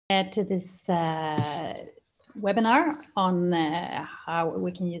To this webinar on how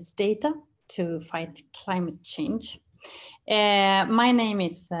we can use data to fight climate change. My name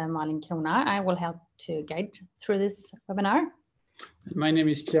is Malin Krona. I will help to guide through this webinar. My name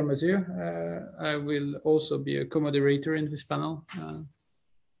is Pierre Mathieu. I will also be a co-moderator in this panel.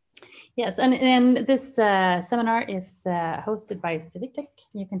 Yes, and this seminar is hosted by Civic Tech.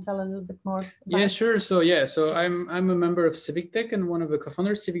 You can tell a little bit more about Yeah, sure. So I'm a member of Civic Tech and one of the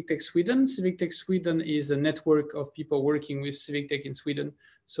co-founders, Civic Tech Sweden. Civic Tech Sweden is a network of people working with Civic Tech in Sweden.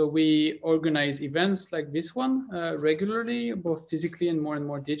 So we organize events like this one regularly, both physically and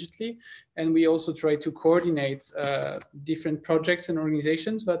more digitally. And we also try to coordinate different projects and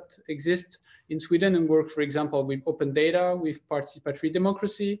organizations that exist in Sweden and work, for example, with open data, with participatory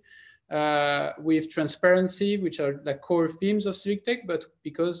democracy, with transparency, which are the core themes of Civic Tech, but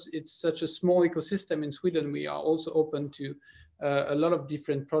because it's such a small ecosystem in Sweden, we are also open to a lot of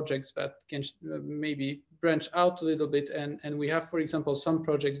different projects that can maybe branch out a little bit. And we have, for example, some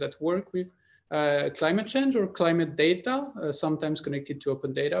projects that work with climate change or climate data, sometimes connected to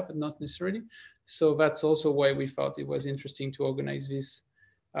open data, but not necessarily. So that's also why we thought it was interesting to organize these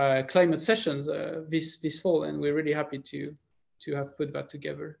climate sessions this fall, and we're really happy to have put that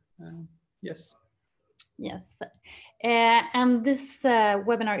together. Yes. Yes, and this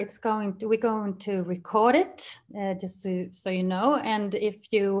webinar, we're going to record it, just so you know. And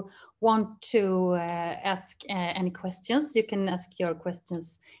if you want to ask any questions, you can ask your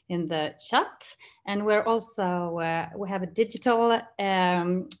questions in the chat. And we're also we have a digital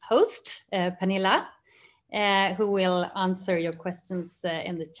host, Pernilla, who will answer your questions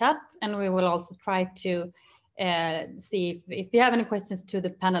in the chat. And we will also try to see if you have any questions to the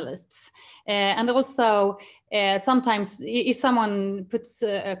panelists. And also, sometimes if someone puts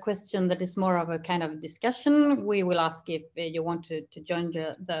a question that is more of a kind of discussion, we will ask if you want to join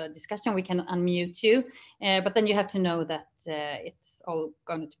the discussion. We can unmute you, but then you have to know that it's all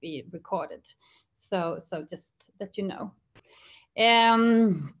going to be recorded. So just that you know.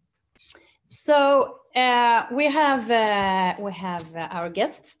 So we have our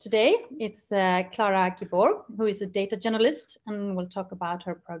guests today. It's Clara Guibourg, who is a data journalist, and will talk about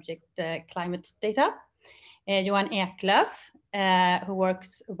her project Climate Data. Johan Eklöf, who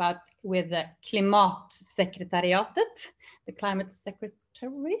works with the Klimatsekretariatet, the climate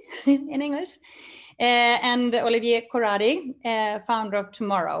secretary in English, and Olivier Corradi, founder of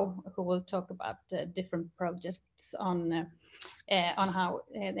Tomorrow, who will talk about different projects on how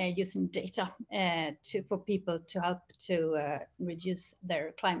they're using data for people to help to reduce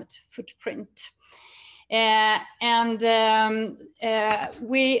their climate footprint.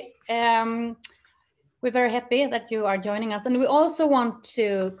 We're very happy that you are joining us, and we also want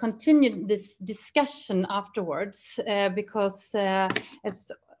to continue this discussion afterwards because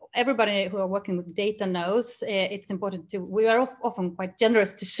as everybody who are working with data knows, it's important we are often quite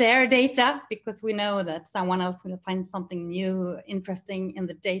generous to share data because we know that someone else will find something new, interesting in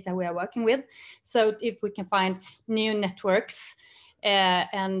the data we are working with. So if we can find new networks,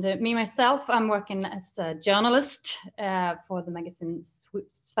 and me myself, I'm working as a journalist for the magazine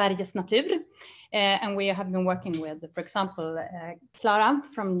Sveriges Natur, and we have been working with, for example, Clara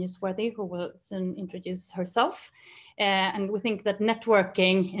from Newsworthy, who will soon introduce herself. And we think that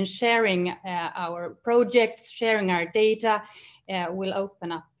networking and sharing our projects, sharing our data, will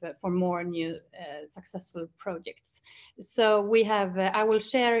open up for more new successful projects. So we have, I will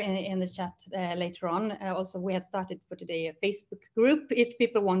share in the chat later on. Also, we have started for today a Facebook group if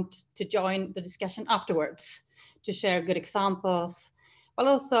people want to join the discussion afterwards to share good examples, but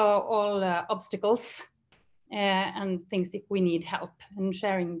also all obstacles and things if we need help and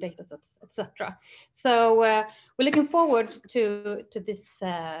sharing data sets, etc. So we're looking forward to this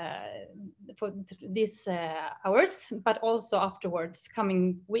for these hours, but also afterwards,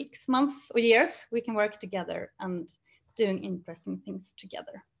 coming weeks, months, or years, we can work together and doing interesting things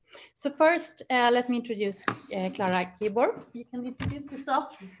together. So first, let me introduce Clara Guibourg. You can introduce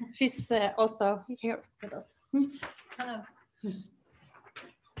yourself. She's also here with us. Hello.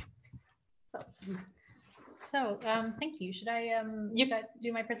 So thank you. Should I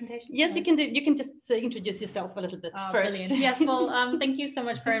do my presentation? Yes, you can do. You can just introduce yourself a little bit first. Brilliant. Yes. Well, thank you so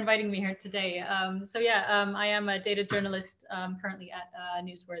much for inviting me here today. I am a data journalist currently at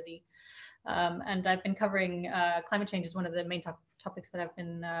Newsworthy, and I've been covering climate change as one of the main topics that I've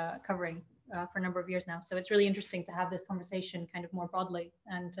been covering for a number of years now. So it's really interesting to have this conversation kind of more broadly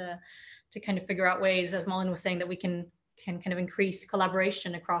and to kind of figure out ways, as Malin was saying, that we can kind of increase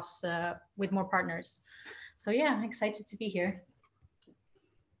collaboration across with more partners. So yeah, I'm excited to be here.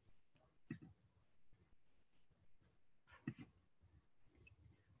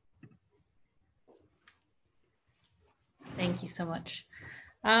 Thank you so much.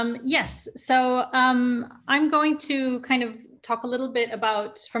 Yes, so I'm going to kind of talk a little bit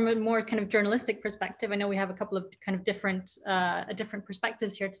about, from a more kind of journalistic perspective. I know we have a couple of kind of different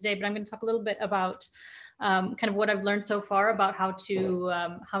perspectives here today, but I'm going to talk a little bit about kind of what I've learned so far about how to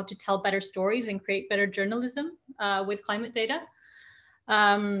tell better stories and create better journalism with climate data.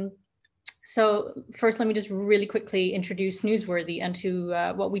 So first, let me just really quickly introduce Newsworthy and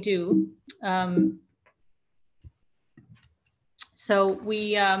to what we do. So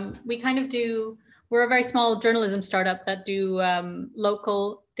we kind of do, we're a very small journalism startup that do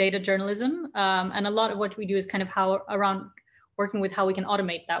local data journalism. And a lot of what we do is kind of around working with how we can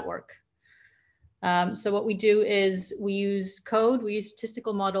automate that work. So what we do is we use code, we use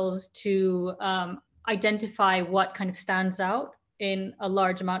statistical models to identify what kind of stands out in a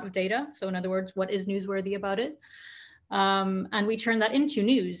large amount of data. So in other words, what is newsworthy about it? And we turn that into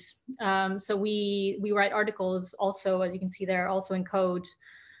news. So we write articles also, as you can see there, also in code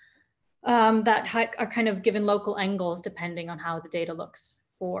that are kind of given local angles depending on how the data looks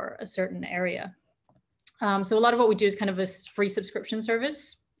for a certain area. So a lot of what we do is kind of a free subscription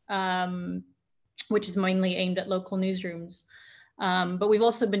service, which is mainly aimed at local newsrooms. But we've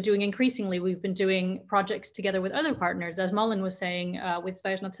also been doing, increasingly, we've been doing projects together with other partners. As Malin was saying, with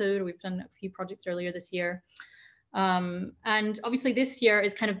Sveriges Natur, we've done a few projects earlier this year. And obviously this year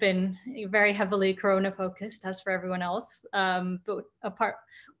has kind of been very heavily Corona focused, as for everyone else. But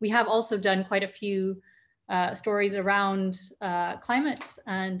we have also done quite a few stories around climate.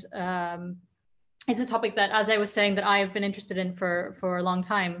 And it's a topic that, as I was saying, that I have been interested in for a long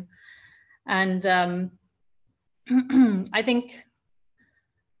time. And I think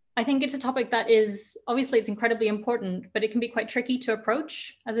it's a topic that is, obviously it's incredibly important, but it can be quite tricky to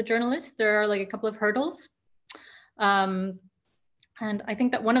approach as a journalist. There are like a couple of hurdles. And I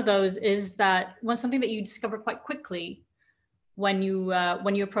think that one of those is that something that you discover quite quickly when you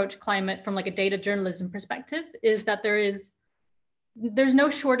approach climate from like a data journalism perspective is that there's no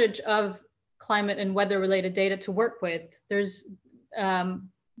shortage of climate and weather related data to work with.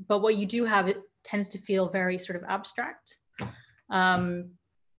 But what you do have, it tends to feel very sort of abstract.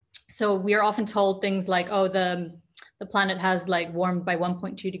 So we are often told things like, oh, the planet has like warmed by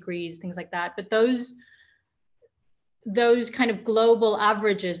 1.2 degrees, things like that. But those kind of global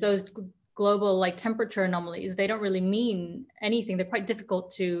averages, those global like temperature anomalies, they don't really mean anything. They're quite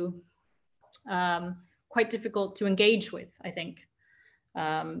difficult to engage with, I think.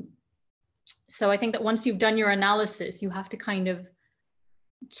 So I think that once you've done your analysis, you have to kind of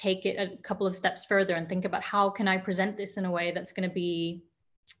take it a couple of steps further and think about how can I present this in a way that's going to be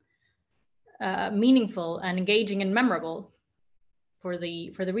meaningful and engaging and memorable for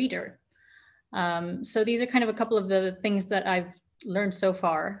the reader. So these are kind of a couple of the things that I've learned so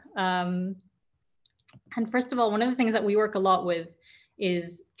far. And first of all, one of the things that we work a lot with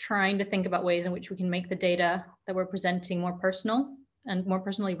is trying to think about ways in which we can make the data that we're presenting more personal and more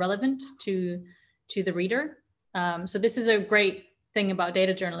personally relevant to the reader. So this is a great thing about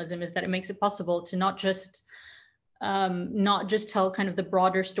data journalism, is that it makes it possible to not just tell kind of the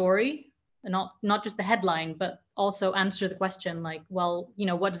broader story, and not just the headline, but also answer the question like, well, you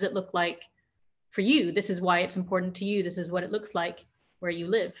know, what does it look like for you? This is why it's important to you. This is what it looks like where you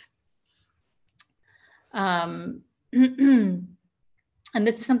live. And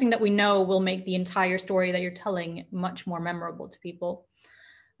this is something that we know will make the entire story that you're telling much more memorable to people.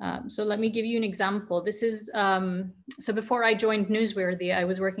 So let me give you an example. This is, so before I joined Newsworthy, I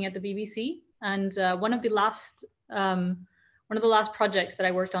was working at the BBC, and one of the last projects that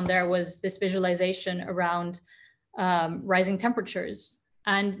I worked on there was this visualization around rising temperatures.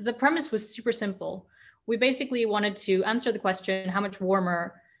 And the premise was super simple. We basically wanted to answer the question, how much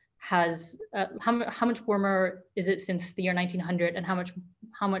warmer how much warmer is it since the year 1900, and how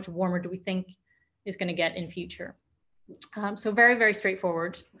much warmer do we think is going to get in future? So very, very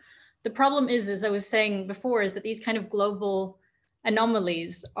straightforward. The problem is, as I was saying before, is that these kind of global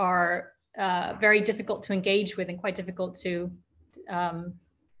anomalies are very difficult to engage with and quite difficult to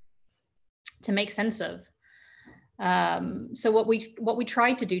make sense of. So what we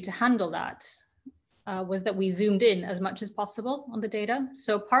tried to do to handle that was that we zoomed in as much as possible on the data.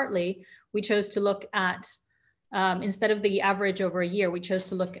 So partly we chose to look at, instead of the average over a year, we chose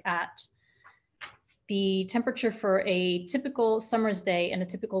to look at the temperature for a typical summer's day and a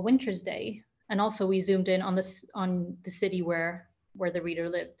typical winter's day. And also we zoomed in on the city where the reader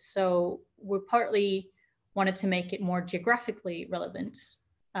lived. So we partly wanted to make it more geographically relevant,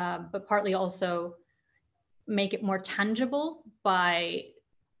 but partly also make it more tangible by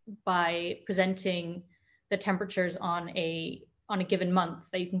presenting the temperatures on a given month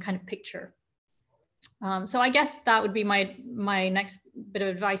that you can kind of picture. So I guess that would be my next bit of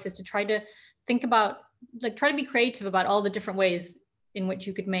advice, is to try to think about, try to be creative about all the different ways in which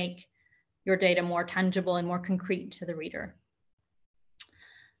you could make your data more tangible and more concrete to the reader.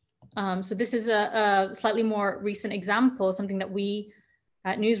 So this is a slightly more recent example, something that we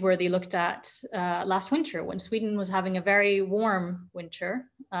at Newsworthy looked at last winter, when Sweden was having a very warm winter,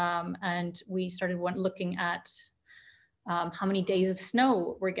 and we started looking at how many days of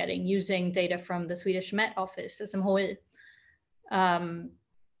snow we're getting using data from the Swedish Met Office, SMHI.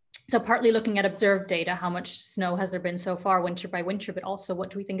 So partly looking at observed data, how much snow has there been so far winter by winter, but also what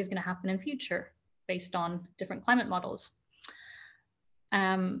do we think is going to happen in future based on different climate models.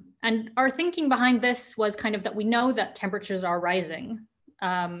 And our thinking behind this was kind of that we know that temperatures are rising,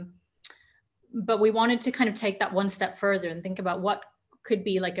 but we wanted to kind of take that one step further and think about what could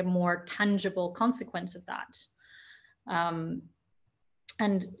be like a more tangible consequence of that.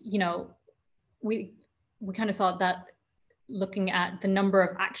 And, you know, we kind of thought that looking at the number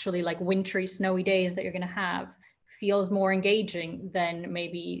of actually like wintry, snowy days that you're going to have feels more engaging than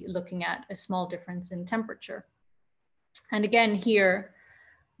maybe looking at a small difference in temperature. And again, here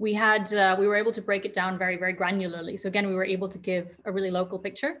we were able to break it down very, very granularly. So again, we were able to give a really local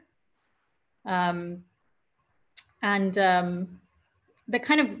picture. The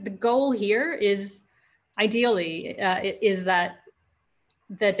goal here is ideally is that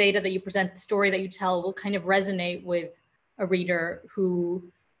the data that you present, the story that you tell, will kind of resonate with a reader who,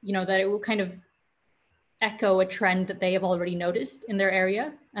 you know, that it will kind of echo a trend that they have already noticed in their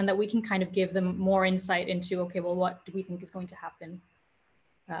area, and that we can kind of give them more insight into, okay, well, what do we think is going to happen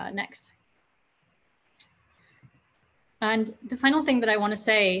next? And the final thing that I want to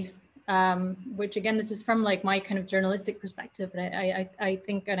say, which again, this is from like my kind of journalistic perspective, but I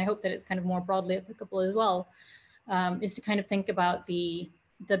think, and I hope that it's kind of more broadly applicable as well, is to kind of think about the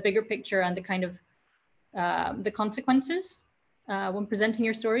bigger picture and the kind of the consequences when presenting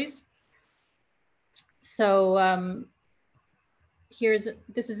your stories. So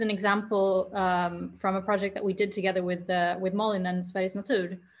this is an example from a project that we did together with Malin and Sveriges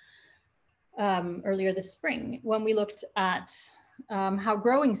Natur earlier this spring, when we looked at how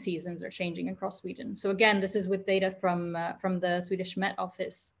growing seasons are changing across Sweden. So again, this is with data from the Swedish Met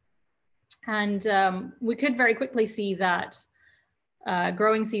Office. And we could very quickly see that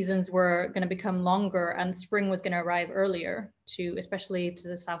growing seasons were going to become longer and spring was going to arrive earlier, especially to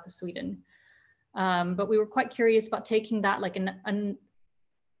the south of Sweden. But we were quite curious about taking that like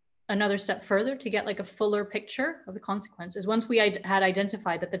another step further to get like a fuller picture of the consequences. Once we had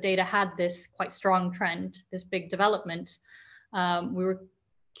identified that the data had this quite strong trend, this big development, we were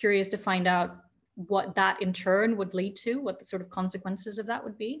curious to find out what that in turn would lead to, what the sort of consequences of that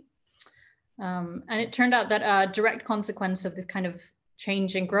would be. And it turned out that a direct consequence of this kind of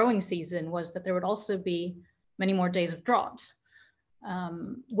change in growing season was that there would also be many more days of drought,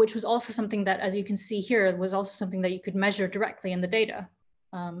 which was also something that, as you can see here, was also something that you could measure directly in the data.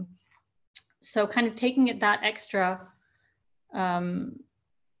 So kind of taking it that extra,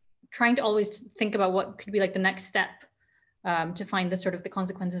 trying to always think about what could be like the next step to find the sort of the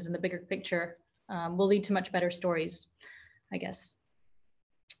consequences in the bigger picture will lead to much better stories, I guess.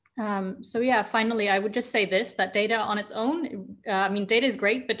 So yeah, finally, I would just say this, that data on its own, I mean, data is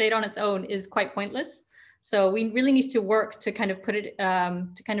great, but data on its own is quite pointless. So we really need to work to kind of put it,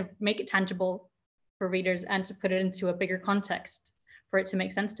 to kind of make it tangible for readers and to put it into a bigger context for it to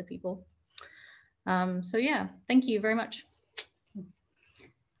make sense to people. So yeah, thank you very much.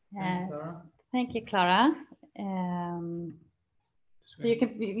 Thank you, Clara. So you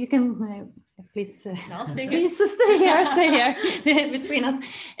can please, I'll stay here. Please stay here between us.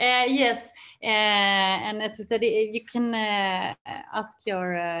 Yes, and as we said, you can ask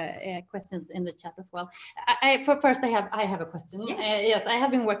your questions in the chat as well. First, I have a question. Yes. Yes, I have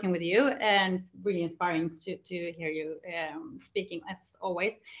been working with you, and it's really inspiring to hear you speaking as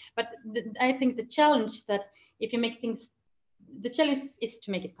always. But I think the challenge that if you make things, the challenge is to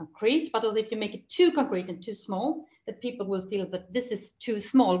make it concrete, but also if you make it too concrete and too small, that people will feel that this is too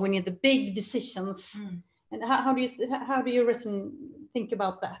small. We need the big decisions. And how do you think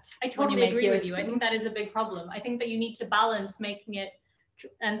about that? I totally agree with you. I think that is a big problem. I think that you need to balance making it,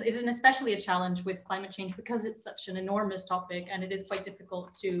 and is especially a challenge with climate change because it's such an enormous topic and it is quite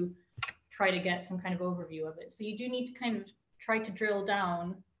difficult to try to get some kind of overview of it. So you do need to kind of try to drill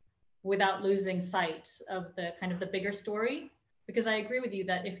down without losing sight of the kind of the bigger story. Because I agree with you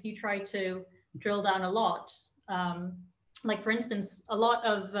that if you try to drill down a lot, like for instance, a lot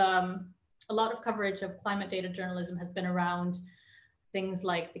of coverage of climate data journalism has been around things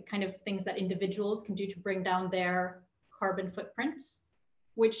like the kind of things that individuals can do to bring down their carbon footprints,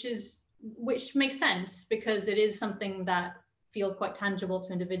 which is which makes sense because it is something that feels quite tangible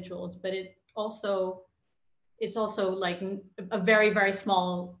to individuals, but it's also like a very, very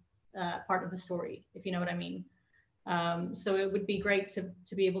small part of the story, if you know what I mean. So it would be great to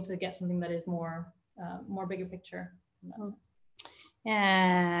be able to get something that is more bigger picture.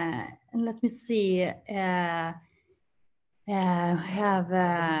 Let me see. We have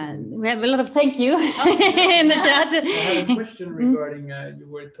a lot of thank you in the chat. I had a question regarding you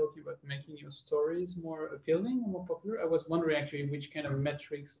were talking about making your stories more appealing and more popular. I was wondering actually which kind of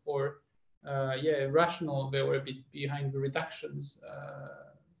metrics or rational they were behind the reductions.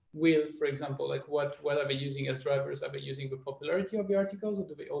 Will, for example, like what are they using as drivers? Are they using the popularity of the articles, or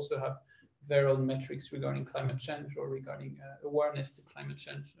do they also have their own metrics regarding climate change or regarding awareness to climate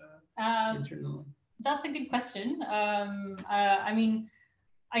change internally? That's a good question. I mean,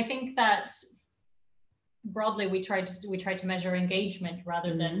 I think that broadly we tried to measure engagement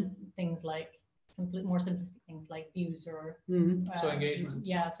rather than things like more simplistic things like views or so engagement.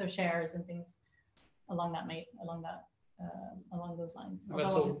 Yeah, so shares and things along those lines.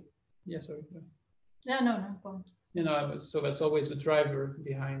 Yeah, sorry. No. Go on. You know, so that's always the driver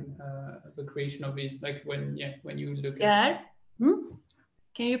behind the creation of these. Like when you look at.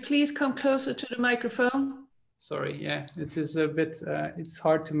 Can you please come closer to the microphone? Sorry, yeah, this is a bit, it's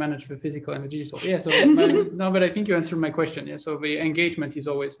hard to manage the physical and the digital. Yeah, so no, but I think you answered my question. Yeah, so the engagement is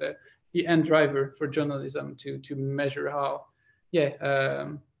always the end driver for journalism to measure how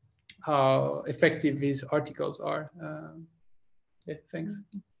effective these articles are. Yeah, thanks.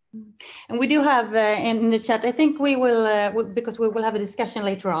 And we do have in the chat, I think we will, because we will have a discussion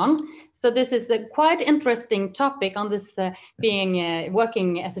later on. So this is a quite interesting topic on this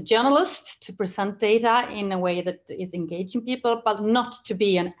working as a journalist to present data in a way that is engaging people, but not to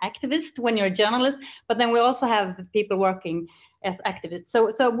be an activist when you're a journalist. But then we also have people working as activists.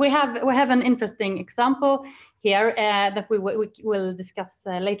 So we have an interesting example here that we will discuss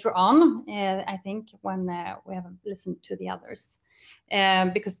later on, I think, when we have listened to the others.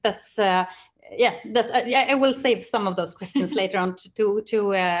 Because that's I will save some of those questions later on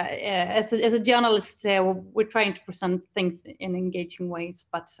as a journalist, we're trying to present things in engaging ways,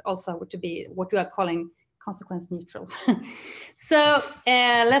 but also to be what we are calling consequence neutral. So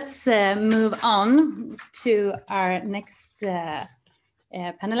let's move on to our next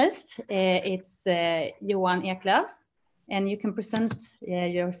panelist. It's Johan Eklöf, and you can present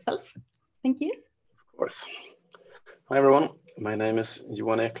yourself. Thank you. Of course. Hi everyone. My name is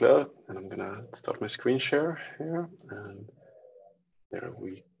Johan Eklöf, and I'm gonna start my screen share here, and there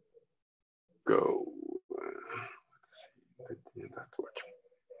we go. Let's see, did that work?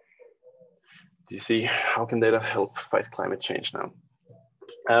 Do you see how can data help fight climate change now?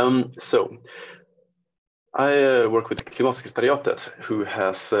 So I work with Klimatsekretariatet, who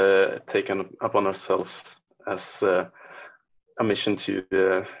has taken upon ourselves as a mission to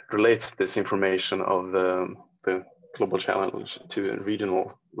relate this information of the global challenge to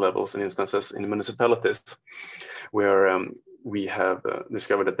regional levels and instances in municipalities, where we have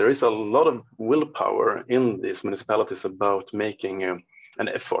discovered that there is a lot of willpower in these municipalities about making an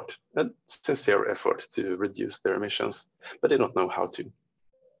effort, a sincere effort to reduce their emissions, but they don't know how to.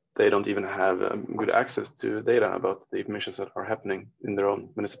 They don't even have good access to data about the emissions that are happening in their own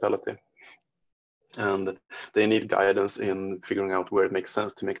municipality. And they need guidance in figuring out where it makes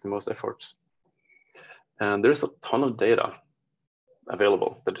sense to make the most efforts. And there's a ton of data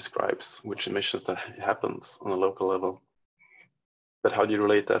available that describes which emissions that happens on a local level. But how do you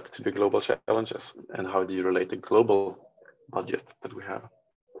relate that to the global challenges? And how do you relate the global budget that we have?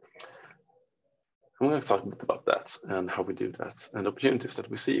 I'm going to talk a bit about that and how we do that and opportunities that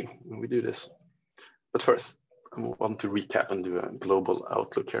we see when we do this. But first, I want to recap and do a global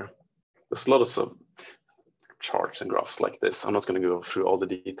outlook here. There's a lot of charts and graphs like this. I'm not going to go through all the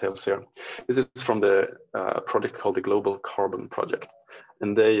details here. This is from the project called the Global Carbon Project.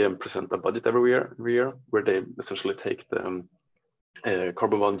 And they present a budget every year where they essentially take the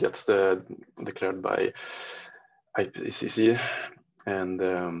carbon budgets declared by IPCC and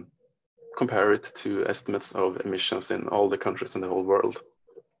compare it to estimates of emissions in all the countries in the whole world.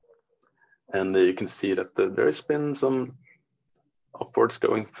 And you can see that there has been some upwards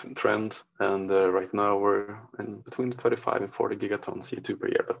going trend, and right now we're in between 35 and 40 gigatons CO2 per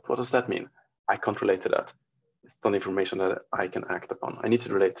year. But what does that mean? I can't relate to that. It's not information that I can act upon. I need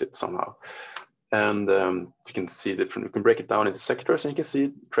to relate to it somehow. And you can see different, you can break it down into sectors, and you can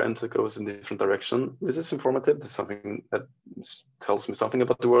see trends that goes in different direction. This is informative. This is something that tells me something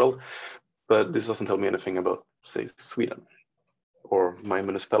about the world, but this doesn't tell me anything about, say, Sweden or my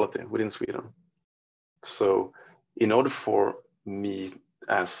municipality within Sweden. So in order for me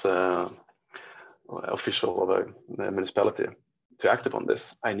as official of a municipality to act upon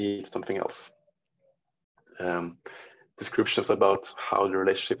this, I need something else. Descriptions about how the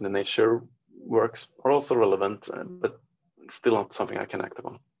relationship in the nature works are also relevant, but still not something I can act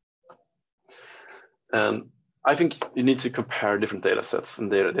upon. And I think you need to compare different data sets and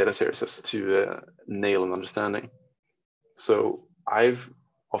data series to nail an understanding. So I've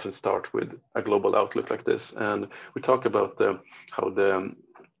often start with a global outlook like this, and we talk about how the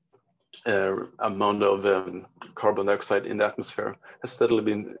amount of carbon dioxide in the atmosphere has steadily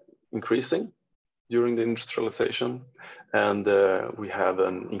been increasing during the industrialization, and we have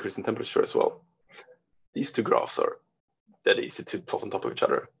an increase in temperature as well. These two graphs are that easy to plot on top of each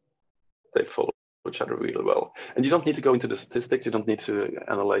other. They follow each other really well. And you don't need to go into the statistics. You don't need to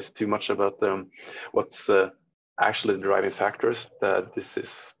analyze too much about what's actually the driving factors, that this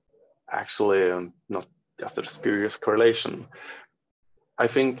is actually not just a spurious correlation. I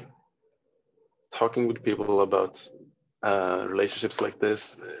think talking with people about relationships like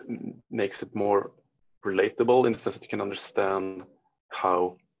this makes it more relatable in the sense that you can understand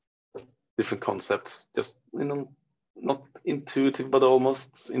how different concepts, just, you know, not intuitive, but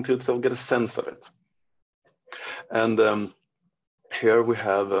almost intuitive, get a sense of it. And here we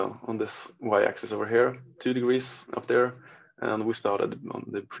have on this y-axis over here, 2 degrees up there, and we started on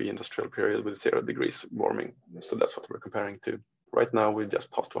the pre-industrial period with 0 degrees warming. So that's what we're comparing to. Right now, we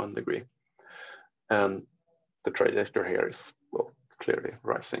just passed 1 degree. And the trajectory here is, well, clearly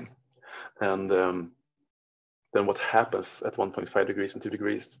rising. And then what happens at 1.5 degrees and 2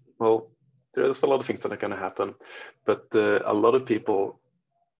 degrees? Well, there's a lot of things that are going to happen, but a lot of people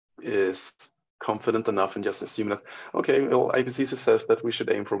is confident enough and just assume that, okay, well, IPCC says that we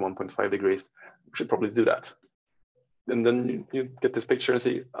should aim for 1.5 degrees. We should probably do that. And then you get this picture and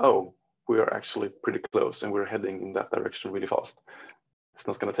see, oh, we are actually pretty close and we're heading in that direction really fast. It's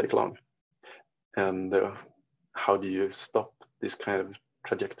not going to take long. And how do you stop this kind of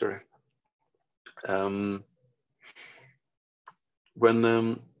trajectory?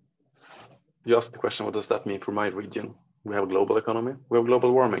 When you ask the question, what does that mean for my region? We have a global economy, we have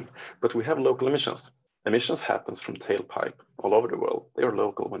global warming, but we have local emissions. Emissions happens from tailpipe all over the world. They are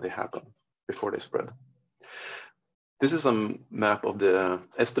local when they happen, before they spread. This is a map of the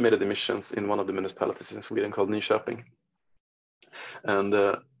estimated emissions in one of the municipalities in Sweden called Nyköping. And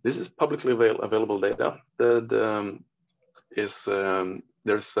this is publicly available data. There's an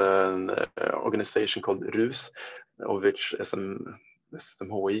organization called RUS, of which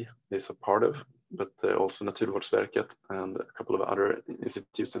SMHI is a part of, but also Naturvårdsverket and a couple of other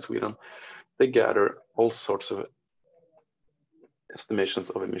institutes in Sweden. They gather all sorts of estimations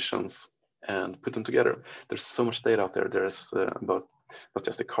of emissions and put them together. There's so much data out there. There's about not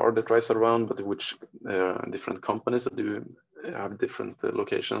just the car that drives around, but which different companies that do have different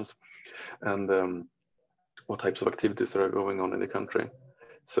locations, and what types of activities that are going on in the country.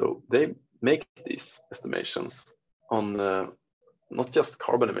 So they make these estimations on not just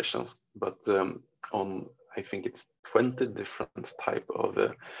carbon emissions, but on, I think it's 20 different type of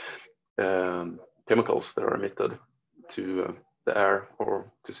chemicals that are emitted to the air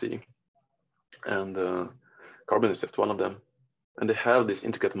or to sea. And carbon is just one of them. And they have these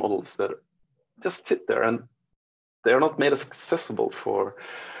intricate models that just sit there, and they are not made accessible for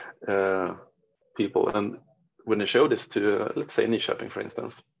people. And when they show this to, let's say, Nyköping, for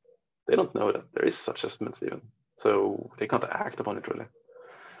instance, they don't know that there is such estimates even. So they can't act upon it really.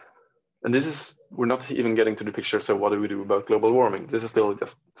 And this is, we're not even getting to the picture, so what do we do about global warming? This is still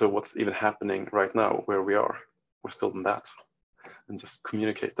just, so what's even happening right now where we are? We're still in that. And just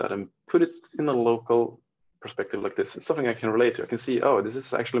communicate that and put it in a local perspective like this. It's something I can relate to. I can see, oh, this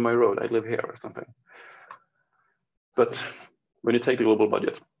is actually my road. I live here or something. But when you take the global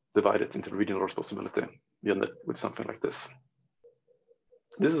budget, divide it into regional responsibility, you end up with something like this.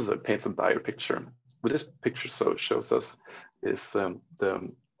 This is paints a dire picture. What this picture shows us is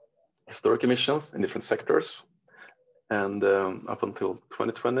the historic emissions in different sectors. And up until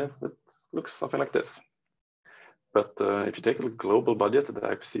 2020, it looks something like this. But if you take a global budget that the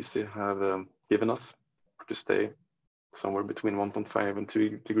IPCC have given us to stay somewhere between 1.5 and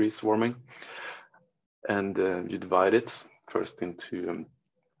 2 degrees warming, and you divide it first into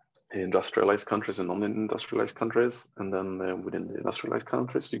industrialized countries and non-industrialized countries, and then within the industrialized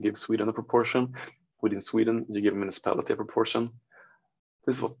countries, you give Sweden a proportion. Within Sweden, you give a municipality a proportion.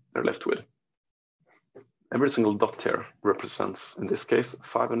 This is what they're left with. Every single dot here represents, in this case,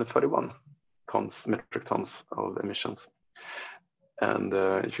 531 tons, metric tons of emissions. And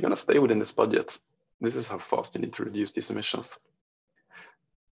if you're going to stay within this budget, this is how fast you need to reduce these emissions.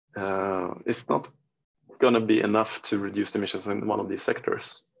 It's not going to be enough to reduce emissions in one of these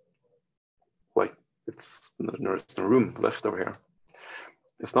sectors. Like there's no room left over here.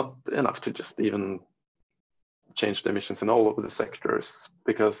 It's not enough to just even change the emissions in all of the sectors,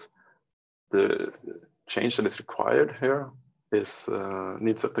 because the change that is required here is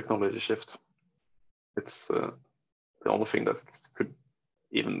needs a technology shift. It's the only thing that could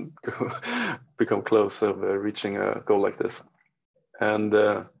even become close of reaching a goal like this. And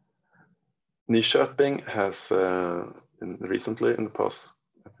Nyköping has recently, in the past,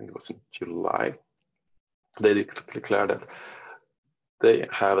 I think it was in July, they declared that they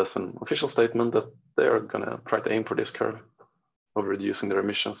have as an official statement that they are going to try to aim for this curve of reducing their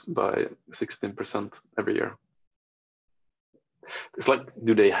emissions by 16% every year. It's like,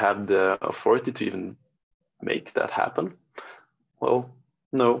 do they have the authority to even make that happen? Well,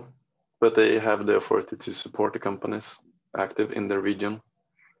 no, but they have the authority to support the companies active in their region.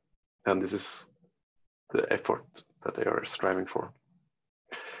 And this is the effort that they are striving for.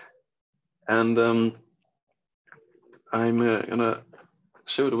 And I'm gonna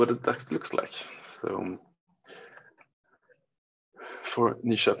show you what it actually looks like. So for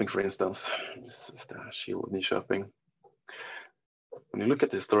Nyköping, for instance, this is the shield of Nyköping. When you look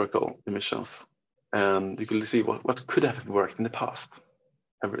at the historical emissions, and you can see what could have worked in the past.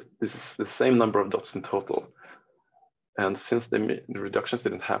 This is the same number of dots in total. And since the reductions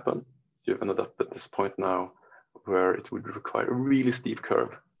didn't happen, you've ended up at this point now where it would require a really steep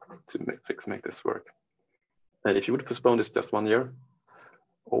curve to make this work. And if you would postpone this just 1 year,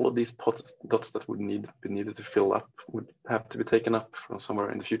 all of these dots that would be needed to fill up would have to be taken up from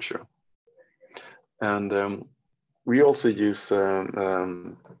somewhere in the future. And we also use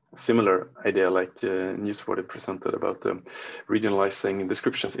similar idea like Newsworthy presented about regionalizing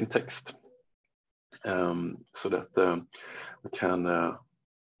descriptions in text, so that we can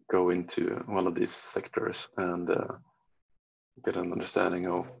go into one of these sectors and get an understanding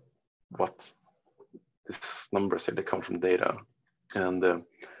of what these numbers here, they come from data, and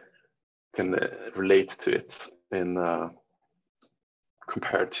can relate to it in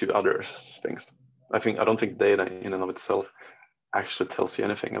compared to other things. I don't think data in and of itself actually tells you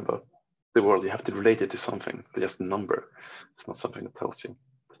anything about the world. You have to relate it to something. Just a number. It's not something that tells you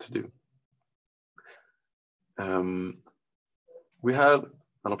what to do. We have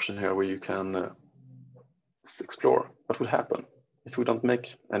an option here where you can explore what would happen if we don't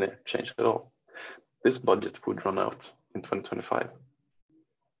make any change at all. This budget would run out in 2025.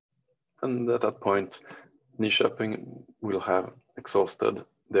 And at that point, Nyköping will have exhausted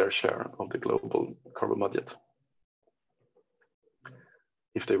their share of the global carbon budget.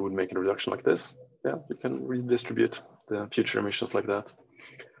 If they would make a reduction like this, yeah, you can redistribute the future emissions like that.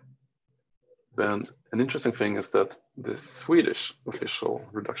 Then an interesting thing is that the Swedish official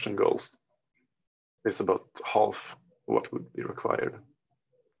reduction goals is about half what would be required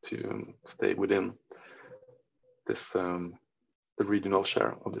to stay within this the regional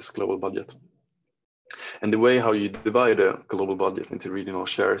share of this global budget. And the way how you divide a global budget into regional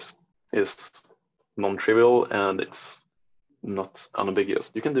shares is non-trivial, and it's not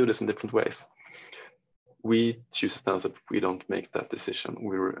unambiguous. You can do this in different ways. We choose a stance that we don't make that decision.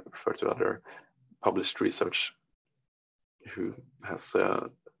 We refer to other published research who has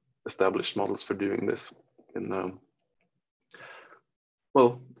established models for doing this in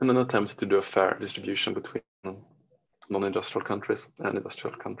an attempt to do a fair distribution between non-industrial countries and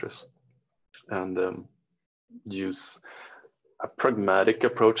industrial countries, and use a pragmatic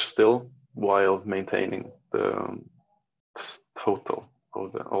approach still, while maintaining the total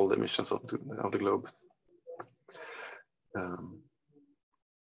of all the emissions of the globe.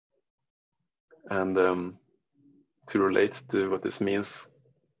 To relate to what this means,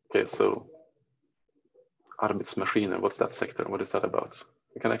 okay, so Arbetsmaskiner, what's that sector? What is that about?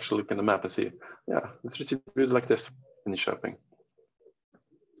 You can actually look in the map and see, yeah, it's distributed like this in Nyköping.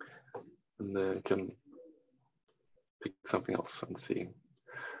 And you can pick something else and see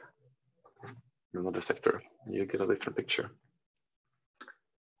another sector. You get a different picture.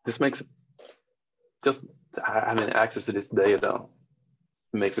 This makes it, just having access to this data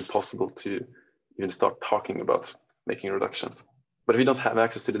makes it possible to even start talking about making reductions. But if you don't have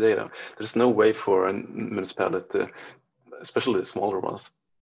access to the data, there's no way for a municipality, especially the smaller ones,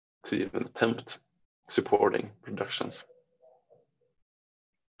 to even attempt supporting reductions.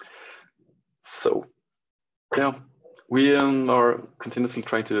 So, yeah, we are continuously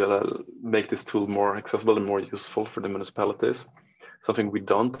trying to make this tool more accessible and more useful for the municipalities. Something we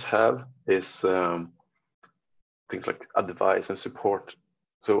don't have is things like advice and support.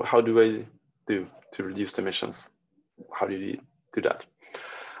 So how do I do to reduce the emissions? How do you do that?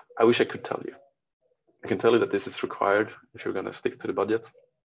 I wish I could tell you, I can tell you that this is required if you're going to stick to the budget.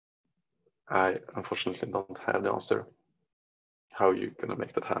 I unfortunately don't have the answer how you're going to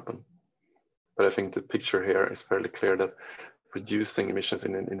make that happen. But I think the picture here is fairly clear that reducing emissions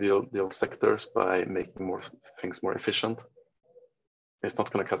in individual sectors by making things more efficient, it's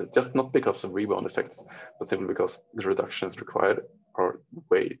not going to cut it, just not because of rebound effects, but simply because the reductions required are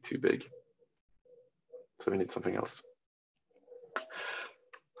way too big. So we need something else.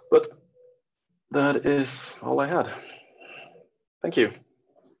 But that is all I had. Thank you.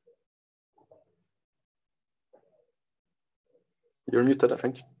 You're muted, I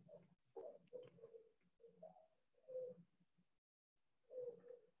think.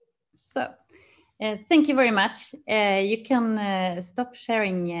 So, thank you very much. You can stop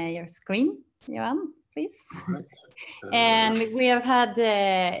sharing your screen, Johan, please. Right. And we have had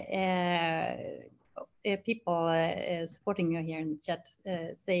people supporting you here in the chat,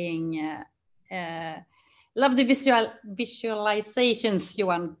 saying, love the visualizations,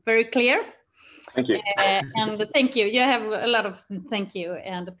 Johan, very clear. Thank you. And thank you. You have a lot of thank you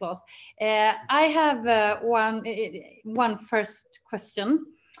and applause. I have one first question.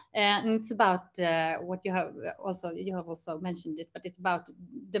 And it's about what you have also mentioned it, but it's about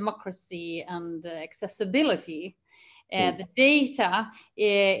democracy and accessibility. The data,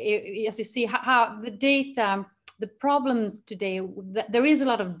 as you see how the data, the problems today, there is a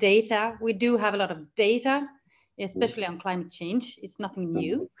lot of data. We do have a lot of data, especially on climate change. It's nothing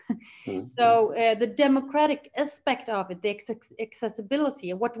new. So the democratic aspect of it, the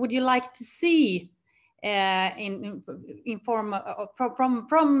accessibility, what would you like to see in form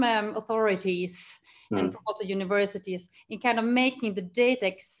from authorities and from also universities in kind of making the data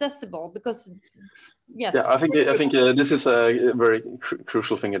accessible? Because yes, yeah, I think this is a very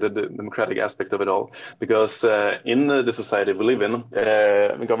crucial thing, the democratic aspect of it all, because in the society we live in,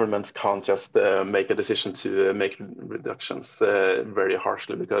 governments can't just make a decision to make reductions very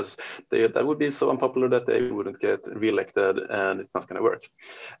harshly, because that would be so unpopular that they wouldn't get re-elected, and it's not going to work,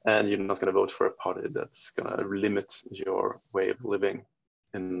 and you're not going to vote for a party that's going to limit your way of living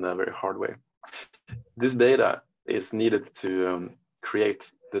in a very hard way. This data is needed to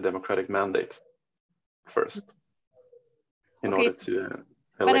create the democratic mandate first in order to elect.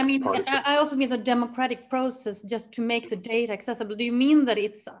 But I mean, I also mean the democratic process just to make the data accessible. Do you mean that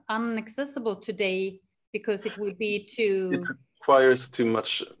it's inaccessible today because it would be too... It requires too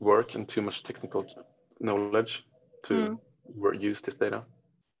much work and too much technical knowledge to use this data.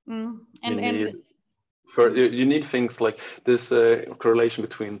 You need things like this correlation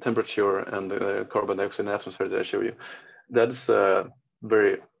between temperature and the carbon dioxide in the atmosphere that I show you. That's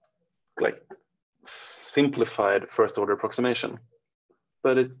very simplified first order approximation,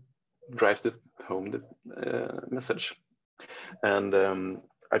 but it drives home the message. And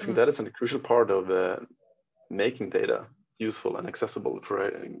I think that is a crucial part of making data useful and accessible for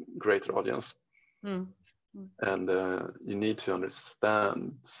a greater audience. And you need to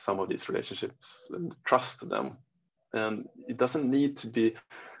understand some of these relationships and trust them. And it doesn't need to be,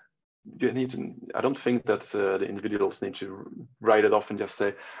 I don't think that the individuals need to write it off and just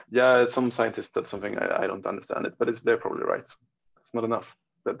say, yeah, some scientist did something, I don't understand it, but they're probably right. It's not enough.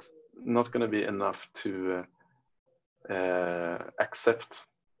 That's not going to be enough to accept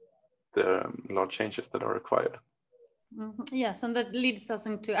the large changes that are required. Yes, and that leads us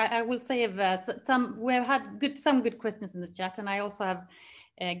into, I will say we have had some good questions in the chat, and I also have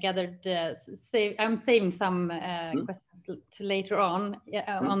gathered, I'm saving some questions to later on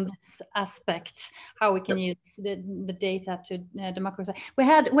this aspect, how we can use the data to democratize. We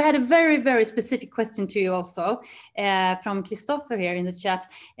had a very, very specific question to you also from Christopher here in the chat,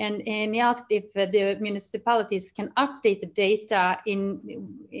 and he asked if the municipalities can update the data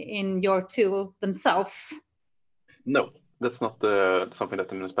in your tool themselves. No, that's not something that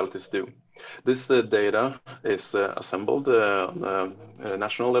the municipalities do. This data is assembled on a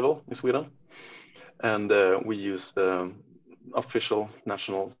national level in Sweden, and we use the official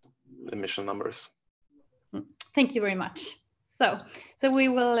national emission numbers. Thank you very much. So we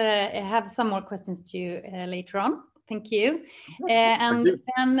will have some more questions to you later on. Thank you. And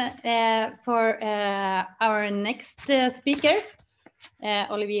then for our next speaker,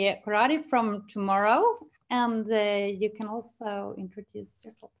 Olivier Corradi from Tomorrow. And you can also introduce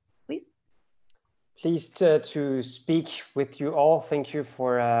yourself, please. Pleased to speak with you all. Thank you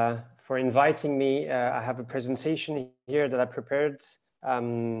for inviting me. I have a presentation here that I prepared.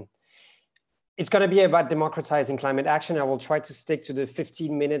 It's going to be about democratizing climate action. I will try to stick to the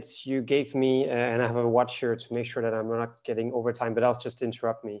 15 minutes you gave me, and I have a watch here to make sure that I'm not getting overtime, but else just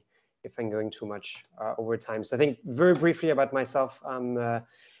interrupt me if I'm going too much overtime. So I think very briefly about myself. I'm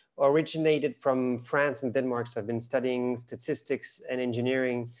originated from France and Denmark. So I've been studying statistics and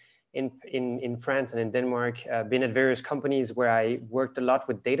engineering in France and in Denmark, been at various companies where I worked a lot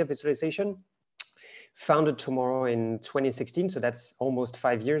with data visualization. Founded Tomorrow in 2016, so that's almost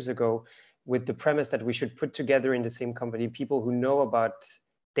 5 years ago, with the premise that we should put together in the same company people who know about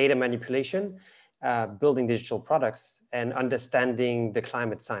data manipulation, building digital products, and understanding the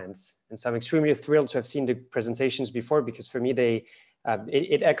climate science. And so I'm extremely thrilled to have seen the presentations before, because for me,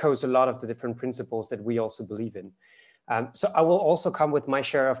 it echoes a lot of the different principles that we also believe in. So I will also come with my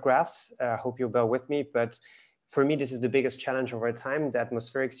share of graphs. I hope you'll bear with me, but for me, this is the biggest challenge of our time. The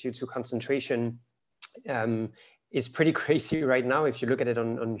atmospheric CO2 concentration is pretty crazy right now. If you look at it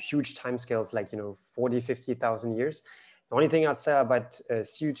on huge timescales, like 40, 50,000 years. The only thing I'd say about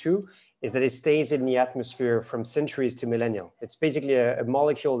CO2 is that it stays in the atmosphere from centuries to millennia. It's basically a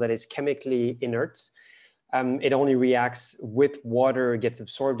molecule that is chemically inert. It only reacts with water, gets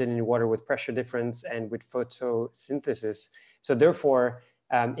absorbed in water with pressure difference and with photosynthesis. So therefore,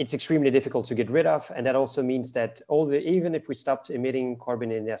 it's extremely difficult to get rid of. And that also means that even if we stopped emitting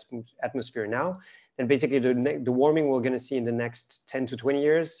carbon in the atmosphere now, then basically the warming we're going to see in the next 10 to 20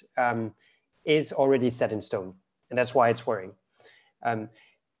 years is already set in stone. And that's why it's worrying.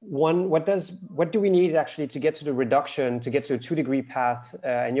 What do we need actually to get to the reduction, to get to a 2-degree path?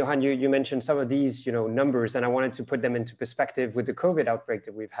 And Johan, you mentioned some of these numbers, and I wanted to put them into perspective with the COVID outbreak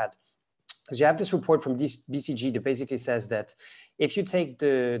that we've had. Because you have this report from BCG that basically says that if you take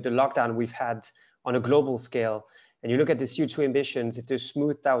the lockdown we've had on a global scale, and you look at the CO2 emissions, if they're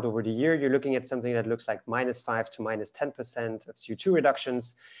smoothed out over the year, you're looking at something that looks like -5 to -10% of CO2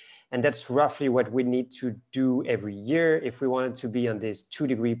 reductions. And that's roughly what we need to do every year if we wanted to be on this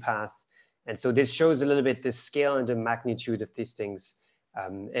 2-degree path. And so this shows a little bit the scale and the magnitude of these things.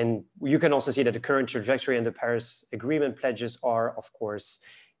 And you can also see that the current trajectory and the Paris Agreement pledges are, of course,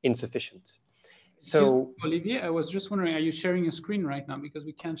 insufficient. So, Olivier, I was just wondering, are you sharing your screen right now? Because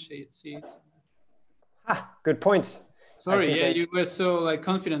we can't see it. Good point. Sorry, you were so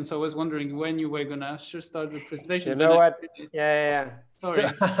confident. So I was wondering when you were gonna start the presentation. You know what? Yeah. Sorry.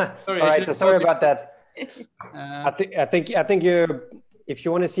 Sorry. All right. So sorry about that. I think if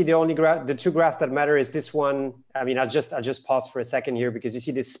you want to see the two graphs that matter is this one. I mean, I'll just pause for a second here, because you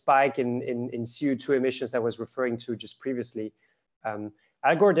see this spike in CO2 emissions that I was referring to just previously.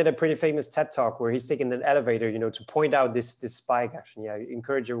 Al Gore did a pretty famous TED talk where he's taking an elevator, to point out this spike. Actually, I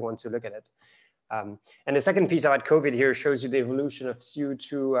encourage everyone to look at it. And the second piece about COVID here shows you the evolution of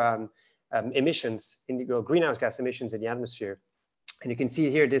CO2 emissions, greenhouse gas emissions in the atmosphere. And you can see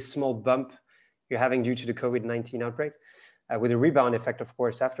here this small bump you're having due to the COVID-19 outbreak, with a rebound effect, of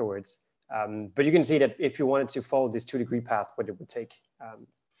course, afterwards. But you can see that if you wanted to follow this 2-degree path, what it would take.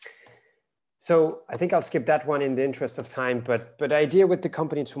 So I think I'll skip that one in the interest of time. But the idea with the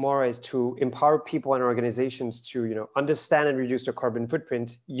company Tomorrow is to empower people and organizations to understand and reduce their carbon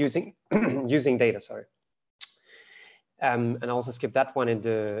footprint using using data. Sorry. And I'll also skip that one in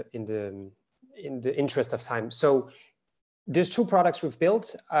the interest of time. So there's 2 products we've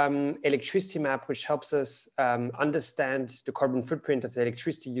built: Electricity Map, which helps us understand the carbon footprint of the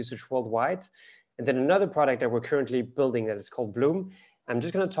electricity usage worldwide, and then another product that we're currently building that is called Bloom. I'm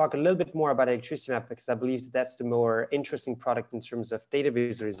just going to talk a little bit more about Electricity Map, because I believe that that's the more interesting product in terms of data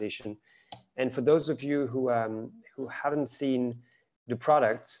visualization. And for those of you who haven't seen the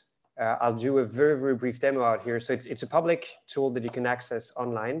product, I'll do a very, very brief demo out here. So it's a public tool that you can access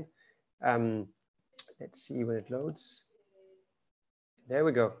online. Let's see when it loads. There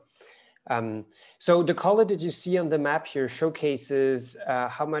we go. So the color that you see on the map here showcases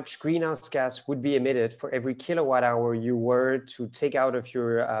how much greenhouse gas would be emitted for every kilowatt hour you were to take out of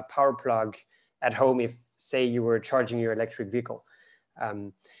your power plug at home if, say, you were charging your electric vehicle.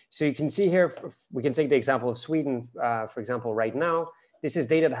 So you can see here, we can take the example of Sweden, for example, right now. This is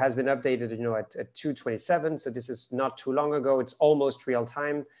data that has been updated at 2/27, so this is not too long ago. It's almost real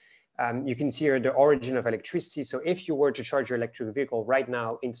time. You can see here the origin of electricity. So if you were to charge your electric vehicle right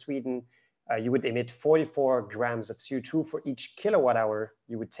now in Sweden, you would emit 44 grams of CO2 for each kilowatt hour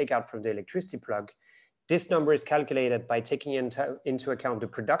you would take out from the electricity plug. This number is calculated by taking into account the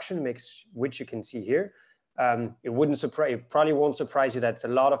production mix, which you can see here. It probably won't surprise you that it's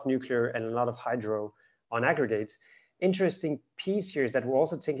a lot of nuclear and a lot of hydro on aggregate. Interesting piece here is that we're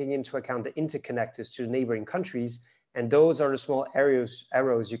also taking into account the interconnectors to the neighboring countries. And those are the small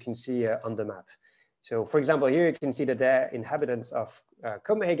arrows you can see on the map. So for example, here you can see that the inhabitants of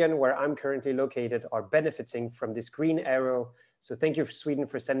Copenhagen, where I'm currently located, are benefiting from this green arrow. So thank you, Sweden,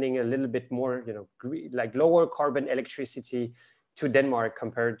 for sending a little bit more, like lower carbon electricity to Denmark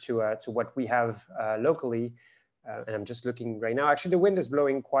compared to what we have locally. And I'm just looking right now. Actually, the wind is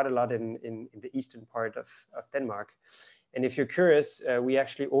blowing quite a lot in the eastern part of Denmark. And if you're curious, we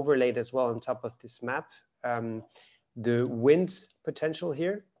actually overlaid as well on top of this map the wind potential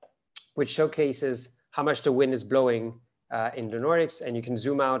here, which showcases how much the wind is blowing in the Nordics. And you can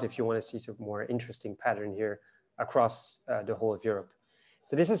zoom out if you want to see some more interesting pattern here across the whole of Europe.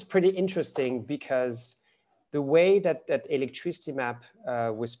 So this is pretty interesting because the way that that electricity map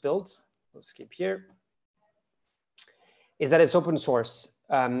was built, we'll skip here, is that it's open source.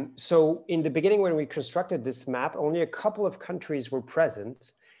 So in the beginning, when we constructed this map, only a couple of countries were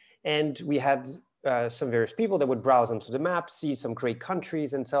present, and we had some various people that would browse onto the map, see some great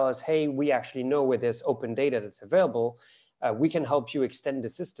countries and tell us, hey, we actually know where there's open data that's available. We can help you extend the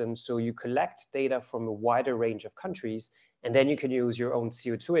system so you collect data from a wider range of countries, and then you can use your own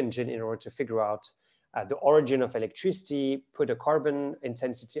CO2 engine in order to figure out the origin of electricity, put a carbon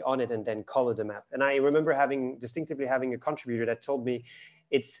intensity on it, and then color the map. And I remember distinctively having a contributor that told me,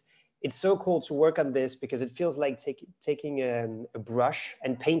 it's so cool to work on this because it feels like taking a brush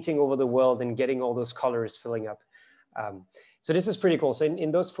and painting over the world and getting all those colors filling up. So this is pretty cool. So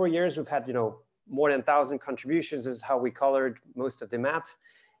in those 4 years, we've had more than 1,000 contributions. This is how we colored most of the map.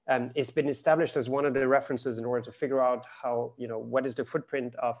 It's been established as one of the references in order to figure out how, what is the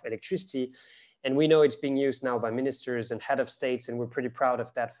footprint of electricity. And we know it's being used now by ministers and head of states, and we're pretty proud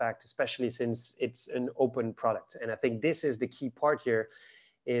of that fact, especially since it's an open product. And I think this is the key part here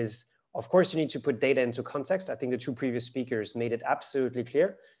is, of course, you need to put data into context. I think the two previous speakers made it absolutely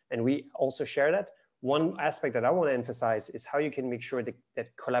clear, and we also share that. One aspect that I want to emphasize is how you can make sure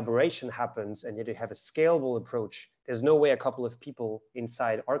that collaboration happens and that you have a scalable approach. There's no way a couple of people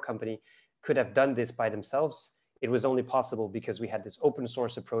inside our company could have done this by themselves. It was only possible because we had this open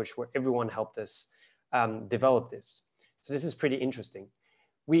source approach where everyone helped us develop this. So this is pretty interesting.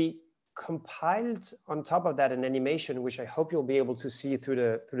 We compiled on top of that an animation, which I hope you'll be able to see through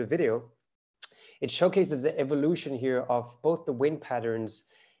the video. It showcases the evolution here of both the wind patterns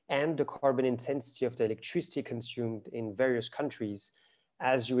and the carbon intensity of the electricity consumed in various countries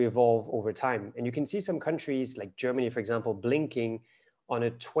as you evolve over time. And you can see some countries like Germany, for example, blinking on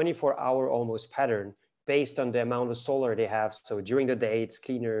a 24-hour almost pattern based on the amount of solar they have. So during the day, it's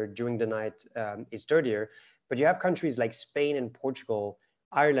cleaner, during the night, it's dirtier. But you have countries like Spain and Portugal,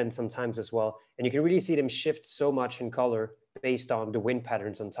 Ireland sometimes as well, and you can really see them shift so much in color based on the wind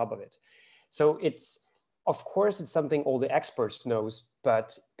patterns on top of it. So of course, it's something all the experts knows,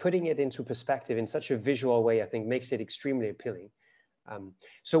 but putting it into perspective in such a visual way, I think makes it extremely appealing.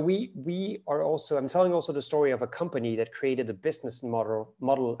 So we are also, I'm telling also the story of a company that created a business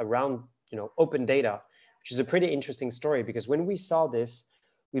model around open data, which is a pretty interesting story because when we saw this,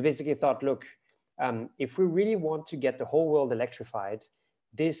 we basically thought, look, if we really want to get the whole world electrified,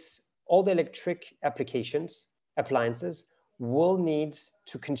 all the electric appliances will need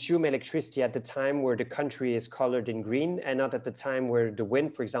to consume electricity at the time where the country is colored in green and not at the time where the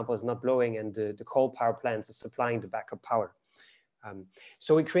wind, for example, is not blowing and the coal power plants are supplying the backup power.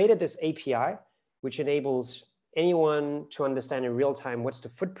 So we created this API, which enables anyone to understand in real time what's the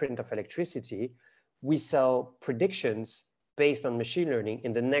footprint of electricity. We sell predictions based on machine learning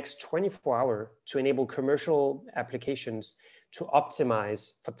in the next 24 hours to enable commercial applications to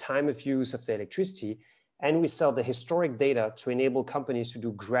optimize for time of use of the electricity. And we sell the historic data to enable companies to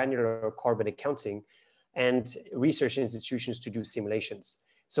do granular carbon accounting and research institutions to do simulations.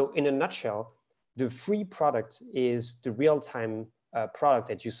 So in a nutshell, the free product is the real-time product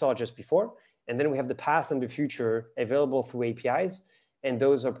that you saw just before. And then we have the past and the future available through APIs. And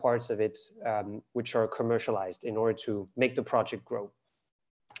those are parts of it which are commercialized in order to make the project grow.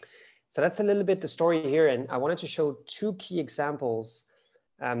 So that's a little bit the story here. And I wanted to show two key examples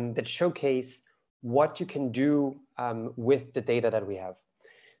that showcase what you can do with the data that we have.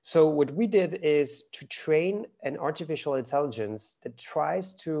 So what we did is to train an artificial intelligence that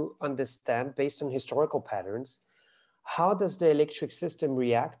tries to understand, based on historical patterns, how does the electric system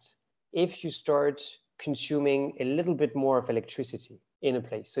react if you start consuming a little bit more of electricity in a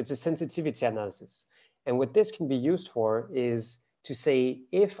place. So it's a sensitivity analysis. And what this can be used for is to say,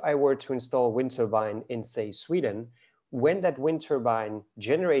 if I were to install a wind turbine in, say, Sweden, when that wind turbine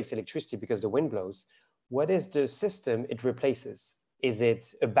generates electricity because the wind blows, what is the system it replaces? Is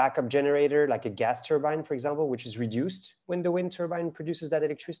it a backup generator, like a gas turbine, for example, which is reduced when the wind turbine produces that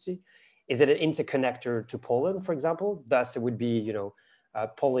electricity? Is it an interconnector to Poland, for example? Thus, it would be,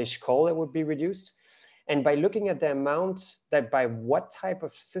 Polish coal that would be reduced. And by looking at the amount that by what type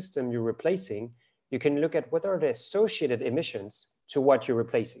of system you're replacing, you can look at what are the associated emissions to what you're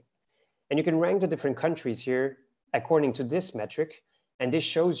replacing. And you can rank the different countries here according to this metric. And this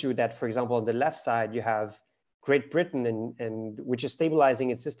shows you that, for example, on the left side, you have Great Britain, and which is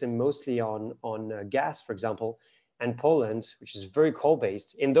stabilizing its system mostly on gas, for example, and Poland, which is very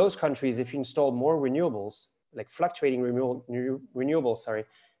coal-based. In those countries, if you install more renewables, like fluctuating renewables,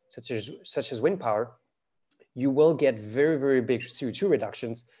 such as wind power, you will get very, very big CO2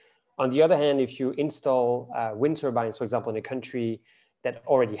 reductions. On the other hand, if you install wind turbines, for example, in a country that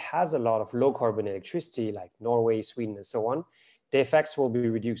already has a lot of low carbon electricity, like Norway, Sweden, and so on, the effects will be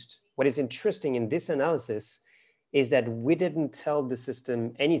reduced. What is interesting in this analysis is that we didn't tell the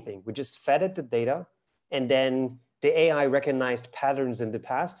system anything. We just fed it the data, and then the AI recognized patterns in the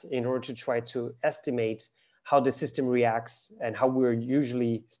past in order to try to estimate how the system reacts and how we're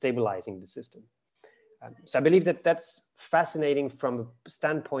usually stabilizing the system. So I believe that that's fascinating from a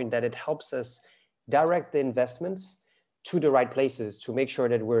standpoint that it helps us direct the investments to the right places to make sure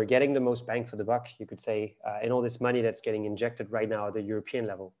that we're getting the most bang for the buck, you could say, in all this money that's getting injected right now at the European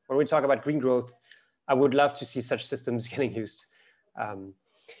level. When we talk about green growth, I would love to see such systems getting used.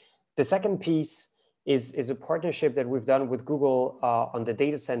 The second piece is a partnership that we've done with Google on the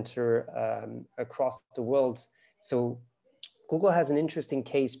data center across the world. So Google has an interesting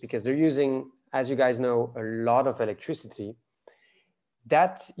case because they're using, as you guys know, a lot of electricity.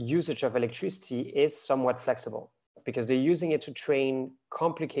 That usage of electricity is somewhat flexible because they're using it to train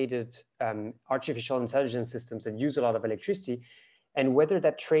complicated artificial intelligence systems that use a lot of electricity. And whether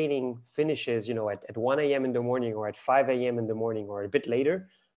that training finishes, you know, at 1 a.m. in the morning or at 5 a.m. in the morning or a bit later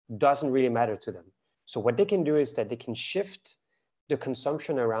doesn't really matter to them. So what they can do is that they can shift the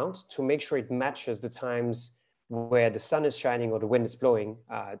consumption around to make sure it matches the times where the sun is shining or the wind is blowing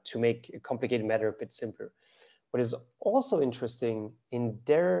to make a complicated matter a bit simpler. What is also interesting in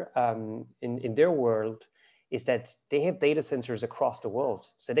their world is that they have data centers across the world.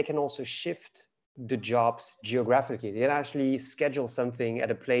 So they can also shift the jobs geographically. They can actually schedule something at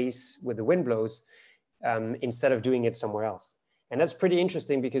a place where the wind blows instead of doing it somewhere else. And that's pretty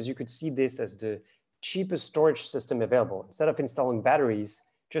interesting because you could see this as the cheapest storage system available. Instead of installing batteries,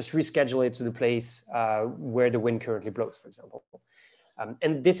 just reschedule it to the place where the wind currently blows, for example.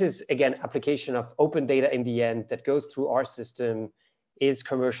 And this is, again, application of open data in the end that goes through our system, is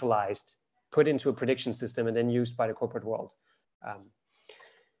commercialized, put into a prediction system, and then used by the corporate world.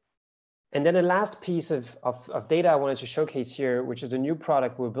 And then the last piece of data I wanted to showcase here, which is the new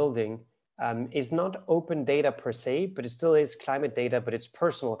product we're building, is not open data per se, but it still is climate data, but it's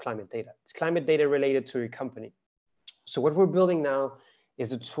personal climate data. It's climate data related to your company. So what we're building now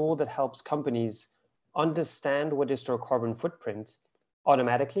is a tool that helps companies understand what is their carbon footprint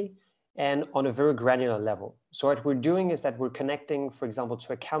automatically and on a very granular level. So what we're doing is that we're connecting, for example,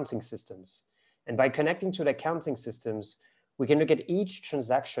 to accounting systems. And by connecting to the accounting systems, we can look at each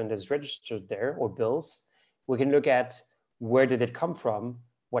transaction that's registered there or bills. We can look at where did it come from,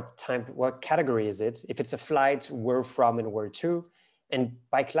 what time, what category is it, if it's a flight, where from and where to. And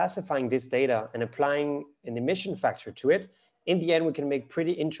by classifying this data and applying an emission factor to it, in the end, we can make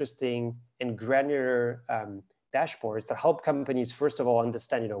pretty interesting and granular dashboards that help companies, first of all,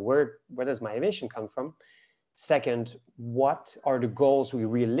 understand, you know, where does my emission come from? Second, what are the goals we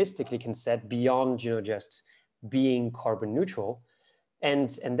realistically can set beyond, you know, just being carbon neutral? And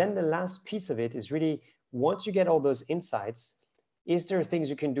then the last piece of it is really, once you get all those insights, is there things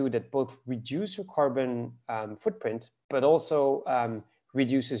you can do that both reduce your carbon footprint, but also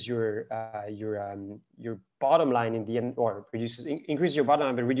reduces your bottom line in the end, or increase your bottom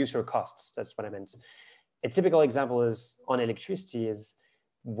line, but reduce your costs? That's what I meant. A typical example is on electricity is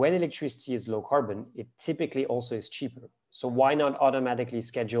when electricity is low carbon, it typically also is cheaper. So why not automatically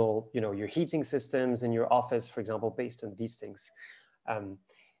schedule, you know, your heating systems in your office, for example, based on these things?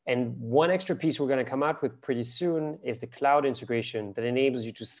 And one extra piece we're going to come out with pretty soon is the cloud integration that enables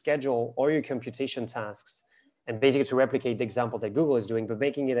you to schedule all your computation tasks and basically to replicate the example that Google is doing, but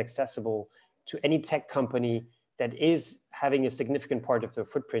making it accessible to any tech company that is having a significant part of their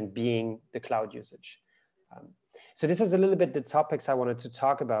footprint being the cloud usage. So this is a little bit the topics I wanted to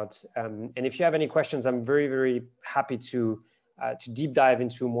talk about. And if you have any questions, I'm very, very happy to deep dive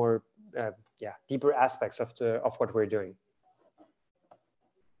into more deeper aspects of what we're doing.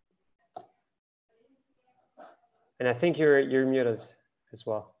 And I think you're muted as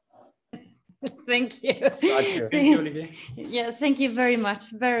well. Thank you. Thank you, Olivier. Yeah, thank you very much.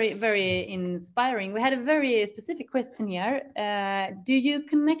 Very, very inspiring. We had a very specific question here. Do you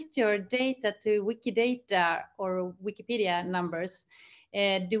connect your data to Wikidata or Wikipedia numbers?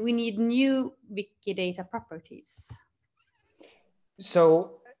 Do we need new Wikidata properties?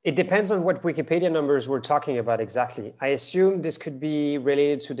 So it depends on what Wikipedia numbers we're talking about exactly. I assume this could be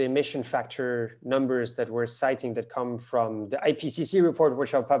related to the emission factor numbers that we're citing that come from the IPCC report,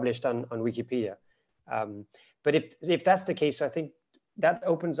 which are published on Wikipedia. But if that's the case, I think that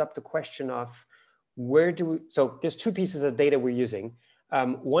opens up the question of where do we, so there's two pieces of data we're using.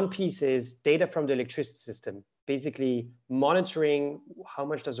 One piece is data from the electricity system, basically monitoring how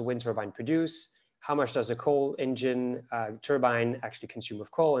much does a wind turbine produce, how much does a coal engine turbine actually consume of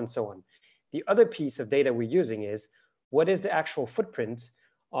coal, and so on. The other piece of data we're using is what is the actual footprint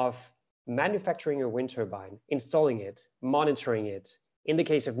of manufacturing a wind turbine, installing it, monitoring it, in the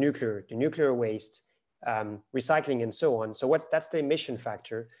case of nuclear, the nuclear waste, recycling, and so on. So that's the emission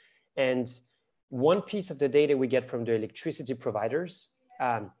factor. And one piece of the data we get from the electricity providers,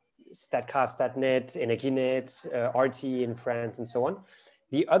 Statkraft, Statnet, Energinet, RT in France, and so on.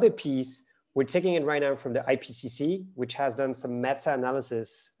 The other piece, we're taking it right now from the IPCC, which has done some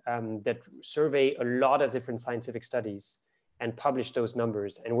meta-analysis that survey a lot of different scientific studies and publish those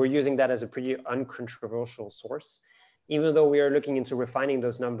numbers. And we're using that as a pretty uncontroversial source, even though we are looking into refining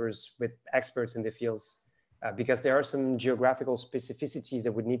those numbers with experts in the fields, because there are some geographical specificities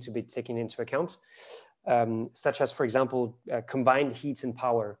that would need to be taken into account, such as, for example, combined heat and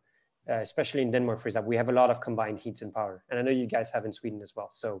power, especially in Denmark, for example. We have a lot of combined heat and power. And I know you guys have in Sweden as well.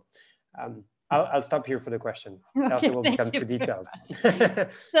 So I'll stop here for the question. Okay, After we'll become too detailed.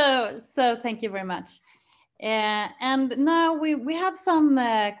 So thank you very much. And now we have some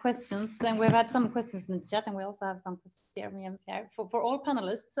questions, and we've had some questions in the chat, and we also have some questions here for all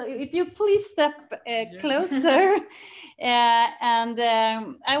panelists. So if you please step closer, and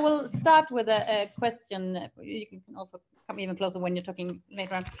I will start with a question. You can also come even closer when you're talking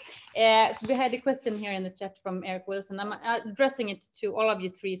later on. We had a question here in the chat from Eric Wilson. I'm addressing it to all of you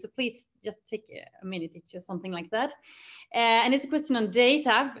three, so please just take a minute each or something like that. And it's a question on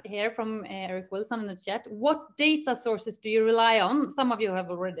data here from Eric Wilson in the chat. What data sources do you rely on? Some of you have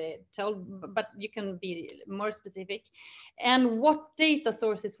already told, but you can be more specific. And what data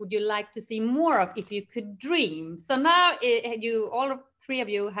sources would you like to see more of if you could dream? So now all three of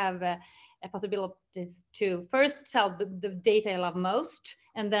you have a possibilities to first tell the data you love most,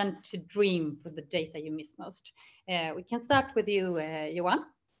 and then to dream for the data you miss most. We can start with you, Johan.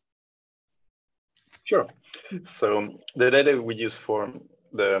 Sure. So the data we use for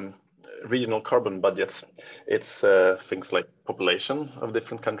the regional carbon budgets, it's things like population of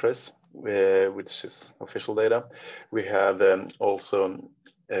different countries, which is official data. We have also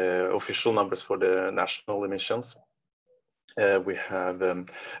official numbers for the national emissions. We have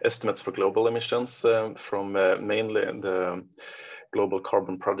estimates for global emissions from mainly the Global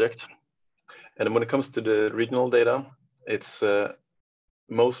Carbon Project. And when it comes to the regional data, it's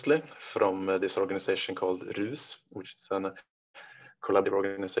mostly from this organization called RUS, which is a collaborative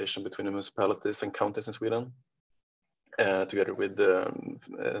organization between the municipalities and counties in Sweden, together with a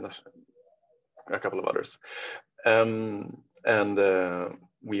couple of others.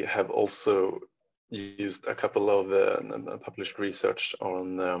 We have also used a couple of published research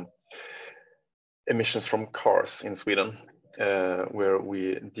on emissions from cars in Sweden, where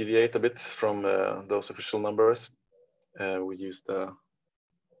we deviate a bit from those official numbers. We used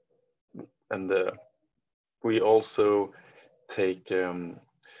we also take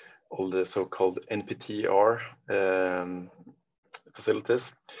all the so-called NPTR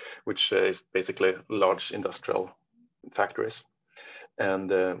facilities, which is basically large industrial factories.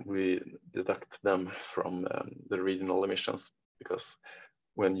 And we deduct them from the regional emissions, because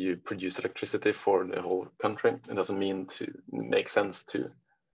when you produce electricity for the whole country, it doesn't make sense to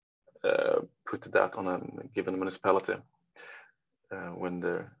put that on a given municipality when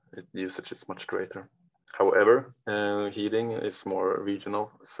the usage is much greater. However, heating is more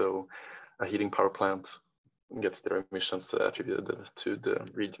regional, so a heating power plant gets their emissions attributed to the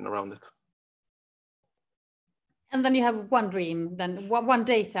region around it. And then you have one dream, then one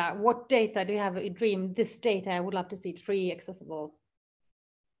data. What data do you have a dream? This data, I would love to see it free, accessible.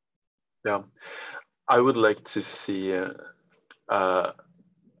 Yeah, I would like to see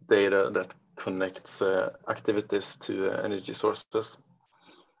data that connects activities to energy sources.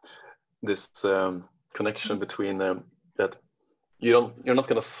 This connection between that you're not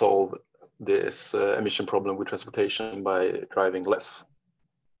going to solve this emission problem with transportation by driving less,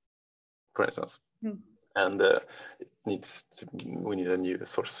 for instance. And we need a new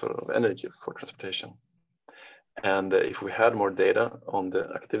source of energy for transportation. And if we had more data on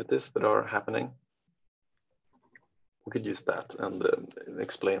the activities that are happening, we could use that and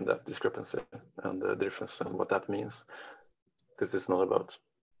explain that discrepancy and the difference and what that means. This is not about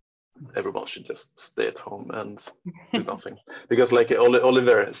everyone should just stay at home and do nothing. Because like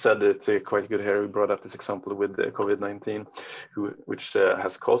Oliver said it quite good here, we brought up this example with the COVID-19, which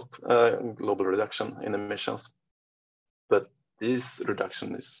has caused global reduction in emissions. But this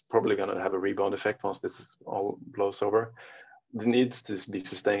reduction is probably going to have a rebound effect once this all blows over. It needs to be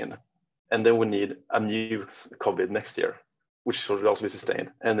sustained. And then we need a new COVID next year, which should also be sustained,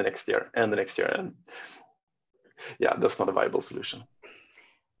 and the next year, and the next year. And yeah, that's not a viable solution.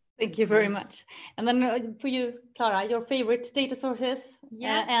 Thank you very much. And then for you, Clara, your favorite data sources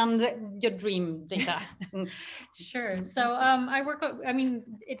and your dream data. Sure. So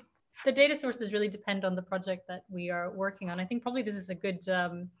the data sources really depend on the project that we are working on. I think probably this is a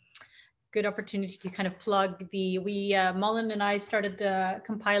good opportunity to kind of plug Mullen and I started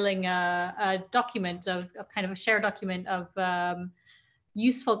compiling a document of kind of a shared document of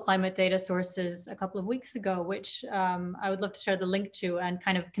useful climate data sources a couple of weeks ago, which I would love to share the link to and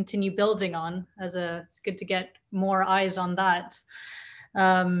kind of continue building on. It's good to get more eyes on that,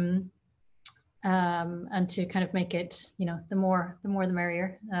 and to kind of make it, the more the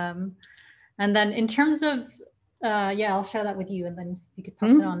merrier. And then in terms of I'll share that with you, and then you could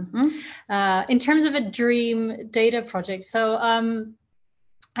pass it on. In terms of a dream data project, so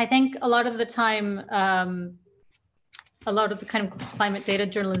I think a lot of the time, a lot of the kind of climate data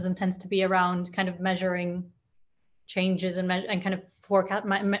journalism tends to be around kind of measuring changes and kind of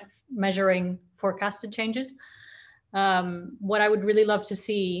measuring forecasted changes. What I would really love to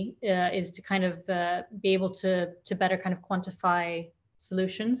see is to kind of be able to better kind of quantify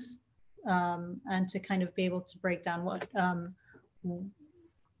solutions, and to kind of be able to break down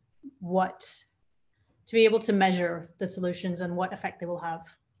to be able to measure the solutions and what effect they will have.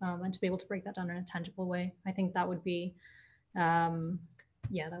 And to be able to break that down in a tangible way. I think that would be, that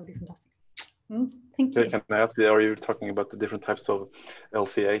would be fantastic. Thank you. Can I ask you, are you talking about the different types of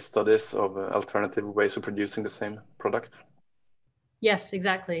LCA studies of alternative ways of producing the same product? Yes,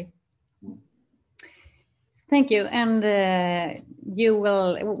 exactly. Thank you. And you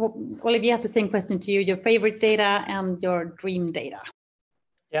will, Olivier, had the same question to you, your favorite data and your dream data.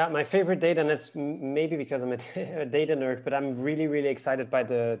 Yeah, my favorite data, and that's maybe because I'm a data nerd, but I'm really, really excited by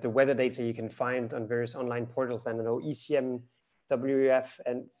the weather data you can find on various online portals. And I know ECM, WF,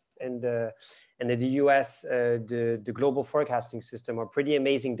 and the US, the global forecasting system are pretty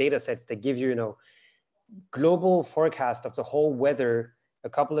amazing data sets that give you, global forecast of the whole weather a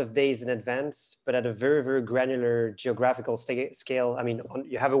couple of days in advance, but at a very, very granular geographical scale. I mean,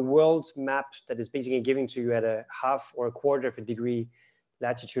 you have a world map that is basically giving to you at a half or a quarter of a degree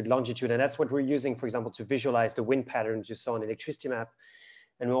latitude, longitude, and that's what we're using, for example, to visualize the wind patterns you saw on the electricity map.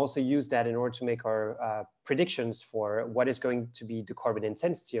 And we also use that in order to make our predictions for what is going to be the carbon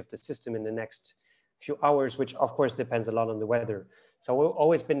intensity of the system in the next few hours, which of course depends a lot on the weather. So I've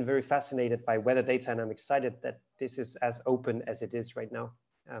always been very fascinated by weather data, and I'm excited that this is as open as it is right now.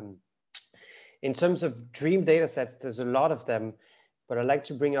 In terms of dream data sets, there's a lot of them, but I'd like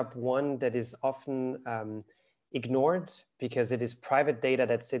to bring up one that is often ignored because it is private data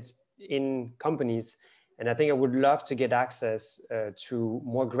that sits in companies. And I think I would love to get access to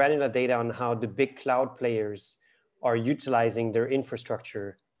more granular data on how the big cloud players are utilizing their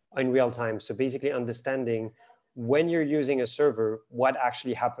infrastructure in real time. So basically understanding when you're using a server, what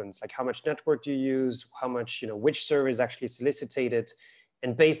actually happens, like how much network do you use, how much, which server is actually solicited.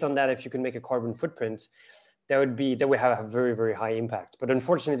 And based on that, if you can make a carbon footprint, that would have a very, very high impact. But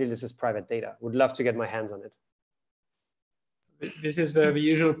unfortunately, this is private data. Would love to get my hands on it. This is the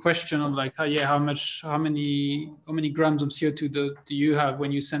usual question of like, how many grams of CO2 do you have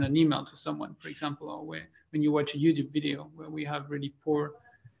when you send an email to someone, for example, or when you watch a YouTube video, where we have really poor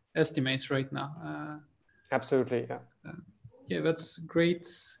estimates right now. Absolutely, yeah. Yeah, that's great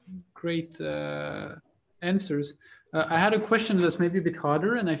answers. I had a question that's maybe a bit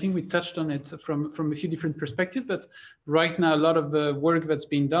harder, and I think we touched on it from a few different perspectives, but right now, a lot of the work that's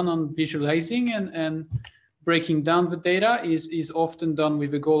being done on visualizing and breaking down the data is often done with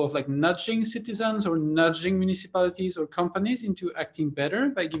the goal of like nudging citizens or nudging municipalities or companies into acting better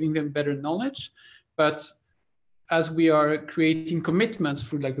by giving them better knowledge. But as we are creating commitments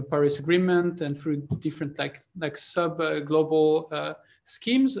through like the Paris Agreement and through different like sub global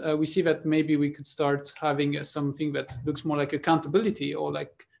schemes, we see that maybe we could start having something that looks more like accountability or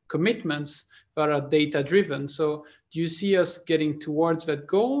like commitments that are data driven. So do you see us getting towards that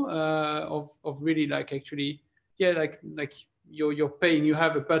goal of really like actually, like you're paying, you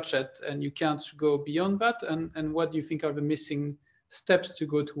have a budget and you can't go beyond that? And what do you think are the missing steps to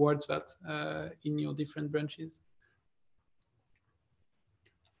go towards that in your different branches?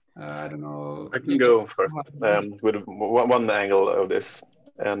 I don't know. I can go first with one angle of this.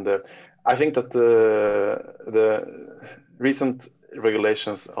 And I think that the recent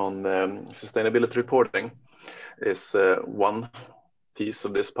regulations on sustainability reporting is one piece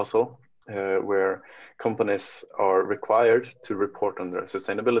of this puzzle. where companies are required to report on their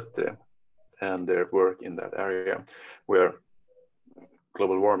sustainability and their work in that area, where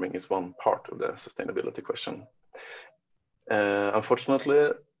global warming is one part of the sustainability question. Unfortunately,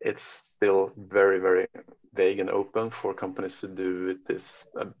 it's still very, very vague and open for companies to do this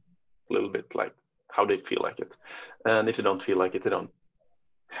a little bit like how they feel like it. And if they don't feel like it, they don't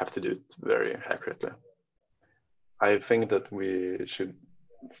have to do it very accurately. I think that we should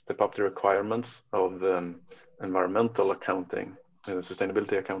step up the requirements of environmental accounting,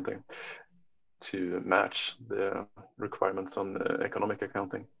 sustainability accounting, to match the requirements on economic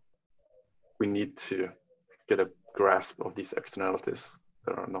accounting. We need to get a grasp of these externalities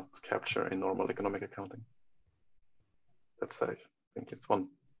that are not captured in normal economic accounting. That's, I think it's one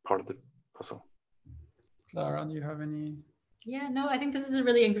part of the puzzle. Clara, do you have any? Yeah, no, I think this is a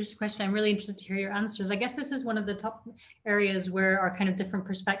really interesting question. I'm really interested to hear your answers. I guess this is one of the top areas where our kind of different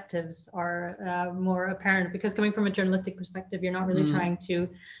perspectives are more apparent, because coming from a journalistic perspective, you're not really trying to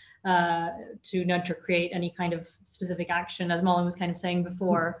nudge or create any kind of specific action, as Malin was kind of saying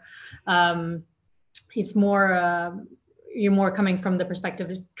before. It's more, you're more coming from the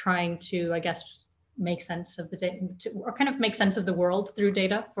perspective of trying to, I guess, make sense of the data, or kind of make sense of the world through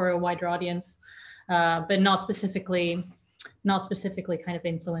data for a wider audience, but not specifically kind of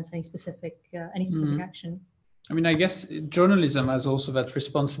influence any specific action. I mean, I guess journalism has also that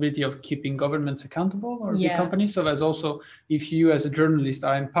responsibility of keeping governments accountable, or big companies. So there's also, if you as a journalist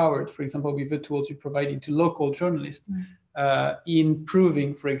are empowered, for example, with the tools you provided to local journalists, in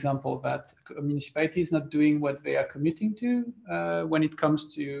proving, for example, that a municipality is not doing what they are committing to when it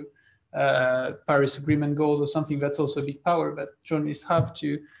comes to Paris Agreement goals or something, that's also a big power that journalists have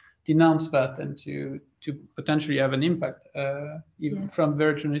to denounce that and to potentially have an impact even from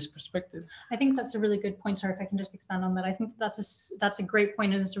their journalist perspective. I think that's a really good point. Sorry if I can just expand on that. I think that's a great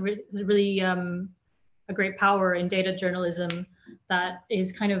point, and it's really a great power in data journalism that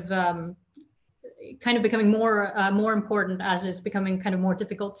is kind of becoming more important as it's becoming kind of more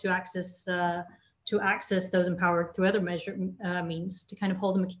difficult to access those empowered through other means, to kind of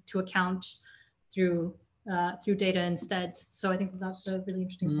hold them to account through data instead. So I think that's a really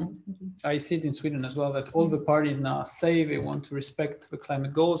interesting point. Thank you. I see it in Sweden as well, that all the parties now say they want to respect the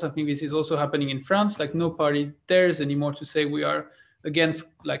climate goals. I think this is also happening in France. Like, no party dares anymore to say we are against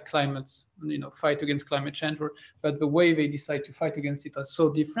like fight against climate change, but the way they decide to fight against it are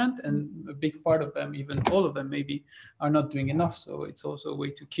so different, and a big part of them, even all of them maybe, are not doing enough. So it's also a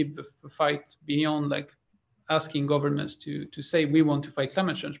way to keep the fight beyond like asking governments to say we want to fight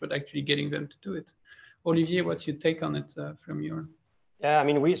climate change, but actually getting them to do it. Olivier, what's your take on it from your? Yeah, I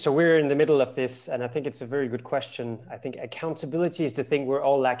mean, we're in the middle of this, and I think it's a very good question. I think accountability is the thing we're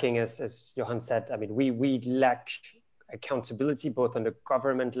all lacking, as Johan said. I mean, we lack accountability both on the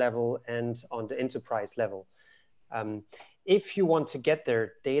government level and on the enterprise level. If you want to get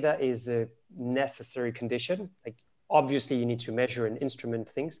there, data is a necessary condition. Like, obviously, you need to measure and instrument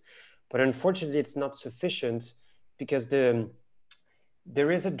things, but unfortunately, it's not sufficient, because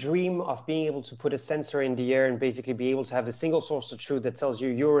there is a dream of being able to put a sensor in the air and basically be able to have the single source of truth that tells you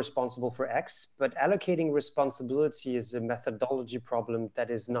you're responsible for X, but allocating responsibility is a methodology problem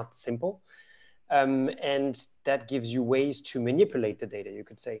that is not simple. And that gives you ways to manipulate the data, you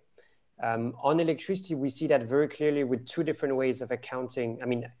could say. On electricity, we see that very clearly with two different ways of accounting. I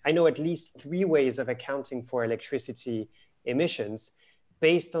mean, I know at least 3 ways of accounting for electricity emissions.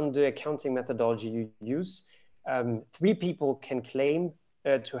 Based on the accounting methodology you use, 3 people can claim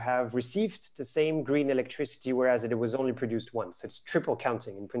to have received the same green electricity, whereas it was only produced once. It's triple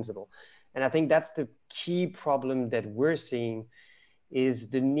counting in principle. And I think that's the key problem that we're seeing, is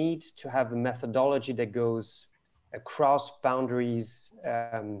the need to have a methodology that goes across boundaries,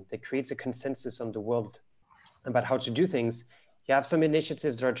 that creates a consensus on the world about how to do things. You have some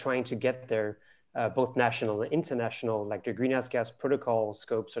initiatives that are trying to get there, both national and international, like the Greenhouse Gas Protocol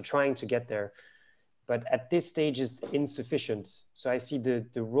scopes are trying to get there. But at this stage is insufficient. So I see the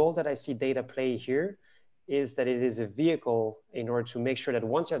role that I see data play here is that it is a vehicle in order to make sure that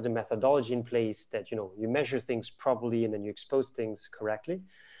once you have the methodology in place, that you measure things properly and then you expose things correctly.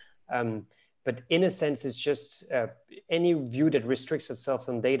 But in a sense, it's just any view that restricts itself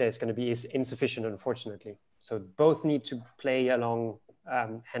on data is going to be insufficient, unfortunately. So both need to play along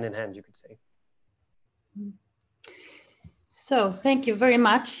hand in hand, you could say. So thank you very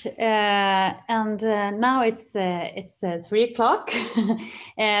much. And now it's 3 o'clock,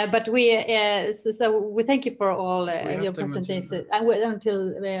 but we thank you for all your presentations.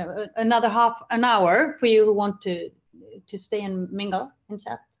 Until another half an hour for you who want to stay and mingle and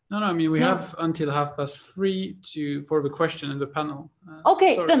chat. No, I mean, we have until 3:30 for the question in the panel.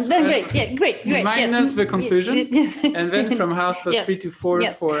 Okay, then great. Yeah, great. Minus the conclusion. And then from 3:30 to 4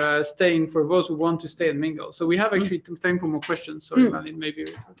 for staying, for those who want to stay and mingle. So we have actually time for more questions. Sorry, Malin, maybe.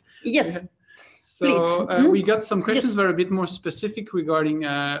 Yes. So we got some questions that are a bit more specific regarding,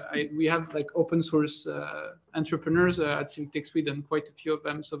 we have like open source entrepreneurs at Civic Tech Sweden, quite a few of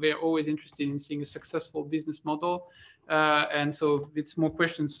them. So they are always interested in seeing a successful business model. And so it's more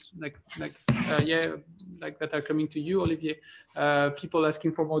questions like that are coming to you, Olivier. People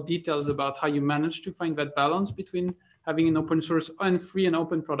asking for more details about how you manage to find that balance between having an open source and free and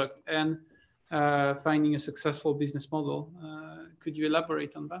open product and finding a successful business model. Could you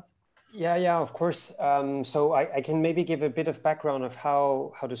elaborate on that? Yeah, of course. So I can maybe give a bit of background of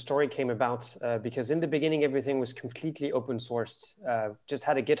how the story came about, because in the beginning, everything was completely open sourced, just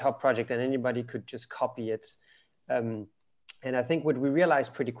had a GitHub project and anybody could just copy it. And I think what we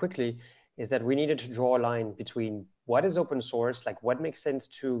realized pretty quickly is that we needed to draw a line between what is open source, like what makes sense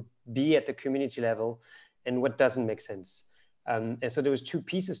to be at the community level and what doesn't make sense. And so there was two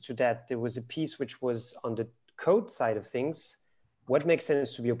pieces to that. There was a piece which was on the code side of things, what makes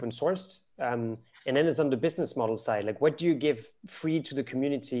sense to be open sourced, and then it's on the business model side, like what do you give free to the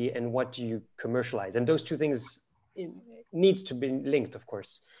community and what do you commercialize? And those two things needs to be linked, of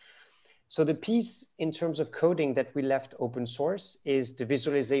course. So the piece in terms of coding that we left open source is the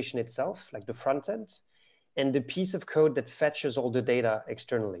visualization itself, like the front end, and the piece of code that fetches all the data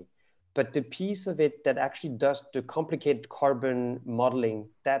externally. But the piece of it that actually does the complicated carbon modeling,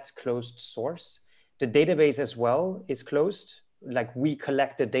 that's closed source. The database as well is closed. Like we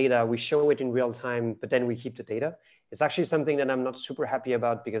collect the data, we show it in real time, but then we keep the data. It's actually something that I'm not super happy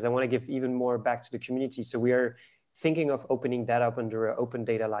about because I want to give even more back to the community. So we are thinking of opening that up under an open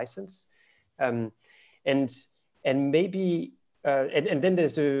data license. And maybe, and then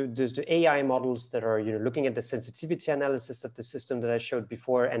there's the AI models that are looking at the sensitivity analysis of the system that I showed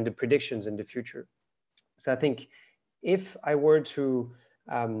before and the predictions in the future. So I think if I were to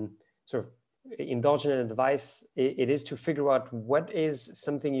sort of indulge in advice, it is to figure out what is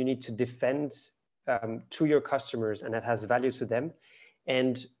something you need to defend to your customers and that has value to them,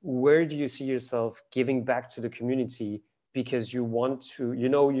 and where do you see yourself giving back to the community because you want to,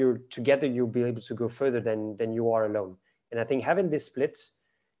 you're together, you'll be able to go further than you are alone. And I think having this split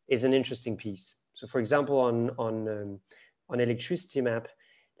is an interesting piece. So for example, on electricity map,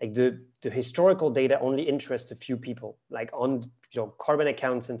 like the historical data only interests a few people, like on carbon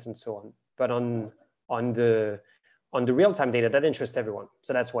accountants and so on. But on the real-time data, that interests everyone.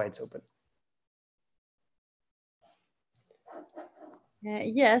 So that's why it's open.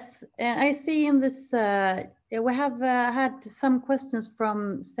 Yes, I see in this, we have had some questions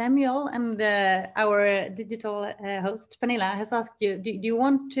from Samuel, and our digital host, Pernilla, has asked you, do you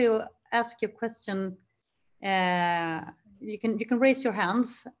want to ask your question? You can raise your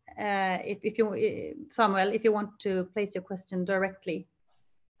hands if you, Samuel, if you want to place your question directly.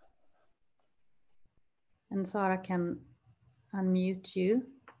 And Sarah can unmute you.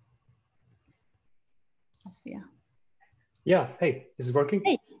 Yeah. Yeah, hey, is it working?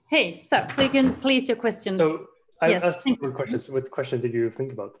 Hey, so you can place your question. So I asked more questions. What question did you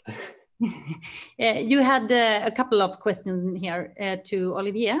think about? You had a couple of questions here to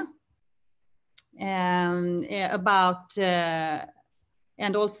Olivier about,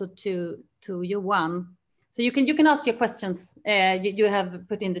 and also to Johan. So you can ask your questions you have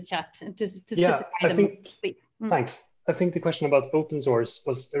put in the chat to specify them, please. Thanks. I think the question about open source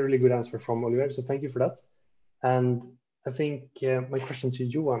was a really good answer from Olivier, so thank you for that. And I think my question to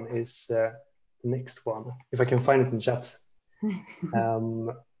Johan is the next one, if I can find it in chat.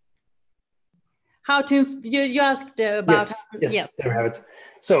 How to, you asked about. Yes, there we have it.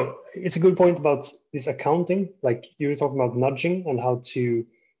 So it's a good point about this accounting, like you were talking about nudging and how to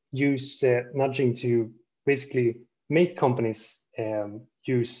use nudging to basically make companies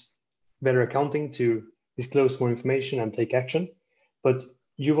use better accounting to disclose more information and take action. But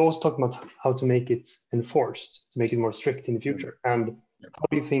you've also talked about how to make it enforced, to make it more strict in the future. And how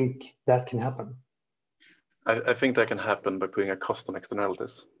do you think that can happen? I think that can happen by putting a cost on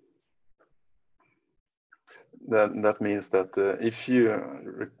externalities. That means that if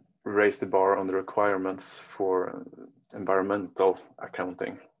you raise the bar on the requirements for environmental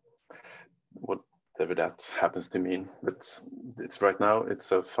accounting, whatever that happens to mean, but it's right now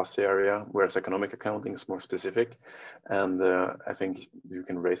it's a fuzzy area, whereas economic accounting is more specific. And I think you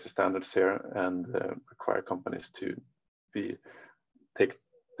can raise the standards here and require companies to take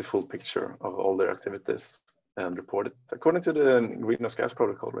the full picture of all their activities and report it according to the greenhouse gas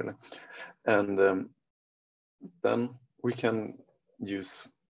protocol, really. And then we can use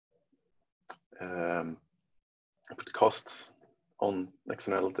put costs on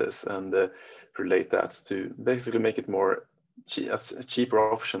externalities and relate that to basically make it more a cheaper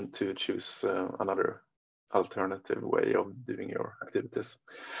option to choose another alternative way of doing your activities.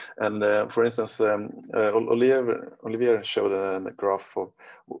 And for instance, Olivier showed a graph of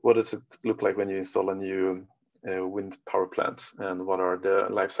what does it look like when you install a new wind power plant, and what are the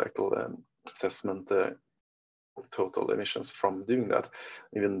life cycle assessment total emissions from doing that,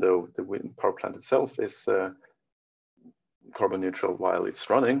 even though the wind power plant itself is carbon neutral while it's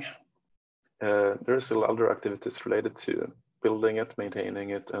running. There are still other activities related to building it,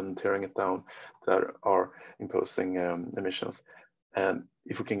 maintaining it, and tearing it down that are imposing emissions. And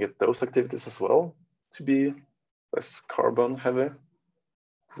if we can get those activities as well to be less carbon heavy,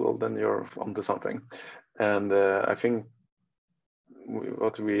 well, then you're onto something. And I think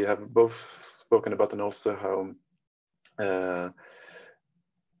what we have both spoken about, and also how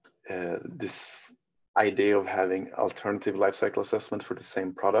this idea of having alternative life cycle assessment for the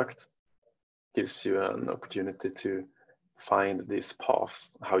same product gives you an opportunity to find these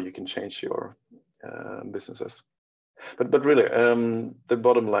paths, how you can change your businesses. But really, the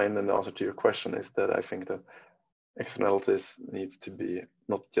bottom line and the answer to your question is that I think that externalities needs to be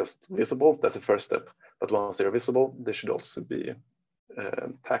not just visible, that's the first step, but once they're visible, they should also be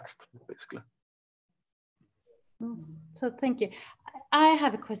taxed, basically. So thank you. I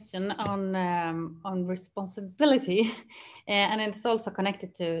have a question on responsibility, and it's also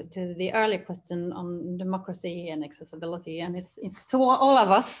connected to the earlier question on democracy and accessibility, and it's to all of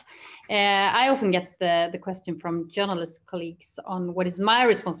us. I often get the question from journalist colleagues on what is my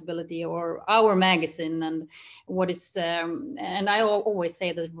responsibility or our magazine, and what is and I always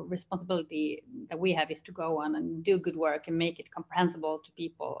say the responsibility that we have is to go on and do good work and make it comprehensible to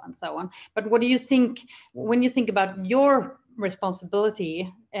people and so on. But what do you think when you think about your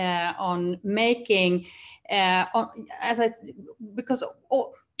responsibility on making because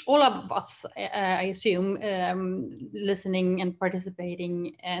all of us, I assume, listening and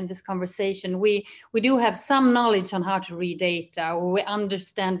participating in this conversation, we do have some knowledge on how to read data, or we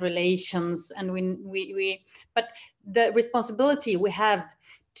understand relations, and but the responsibility we have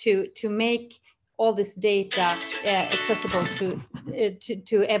to make all this data accessible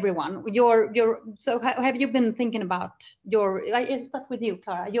to everyone. So have you been thinking about I'll start with you,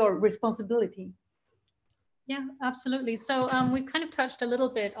 Clara, your responsibility? Yeah, absolutely. So we've kind of touched a little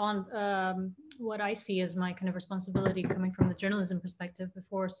bit on what I see as my kind of responsibility coming from the journalism perspective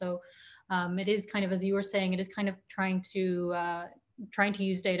before. So it is kind of, as you were saying, it is kind of trying to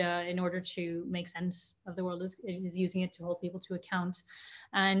use data in order to make sense of the world, is using it to hold people to account.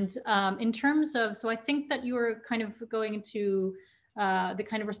 And in terms of, so I think that you were kind of going into the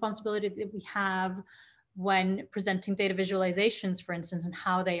kind of responsibility that we have when presenting data visualizations, for instance, and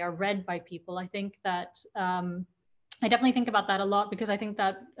how they are read by people. I think that I definitely think about that a lot, because I think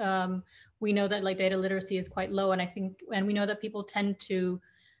that we know that like data literacy is quite low, and we know that people tend to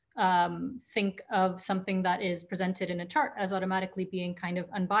think of something that is presented in a chart as automatically being kind of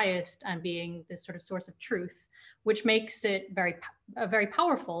unbiased and being this sort of source of truth, which makes it very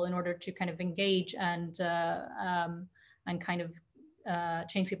powerful in order to kind of engage and kind of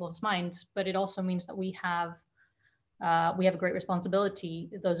change people's minds. But it also means that we have a great responsibility,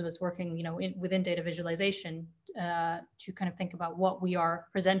 those of us working, within data visualization, to kind of think about what we are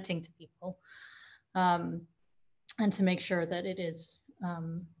presenting to people, and to make sure that it is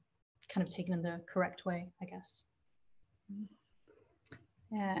kind of taken in the correct way, I guess.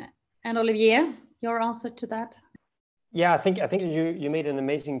 And Olivier, your answer to that? Yeah, I think you made an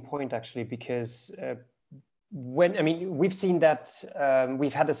amazing point, actually, because we've seen that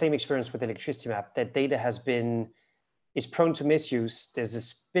we've had the same experience with electricity map, that data is prone to misuse.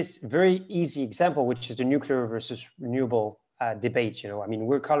 There's this very easy example, which is the nuclear versus renewable debate.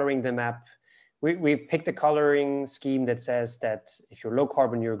 We're coloring the map. We picked a coloring scheme that says that if you're low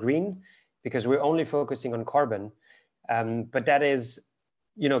carbon, you're green, because we're only focusing on carbon. But that is,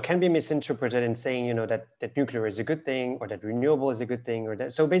 can be misinterpreted in saying, that nuclear is a good thing, or that renewable is a good thing, or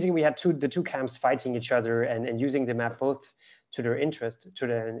that. So basically, we had the two camps fighting each other and using the map both to their interest.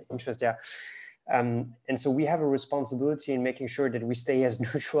 Yeah. And so we have a responsibility in making sure that we stay as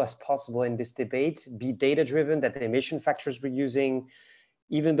neutral as possible in this debate, be data driven, that the emission factors we're using,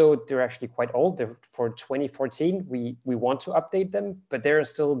 even though they're actually quite old, they're for 2014, we want to update them, but they're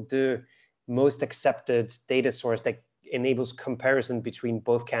still the most accepted data source that enables comparison between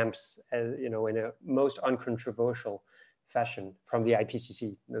both camps, in a most uncontroversial fashion from the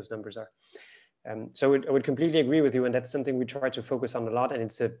IPCC, those numbers are. So I would completely agree with you, and that's something we try to focus on a lot, and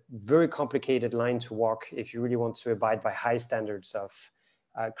it's a very complicated line to walk if you really want to abide by high standards of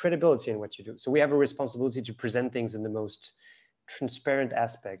credibility in what you do. So we have a responsibility to present things in the most transparent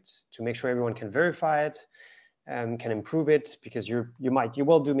aspect, to make sure everyone can verify it, can improve it, because you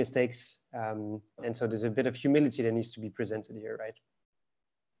will do mistakes, and so there's a bit of humility that needs to be presented here, right?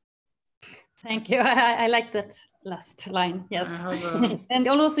 Thank you. I like that last line. Yes. And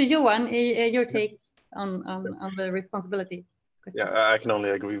also, Johan, your take on the responsibility question. Yeah, I can only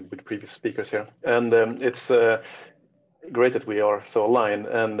agree with previous speakers here, and it's great that we are so aligned.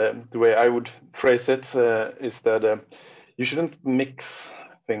 And the way I would phrase it is that you shouldn't mix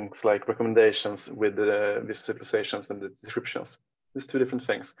things like recommendations with the visualizations and the descriptions. There's two different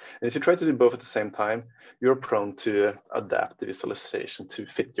things. And if you try to do both at the same time, you're prone to adapt the visualization to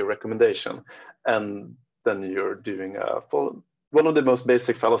fit your recommendation. And then you're doing one of the most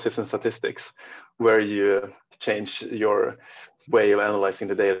basic fallacies in statistics, where you change your way of analyzing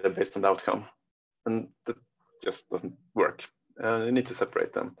the data based on the outcome. And that just doesn't work. You need to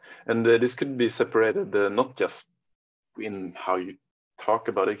separate them. And this could be separated not just in how you talk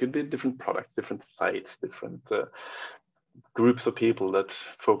about it. It could be different products, different sites, different groups of people that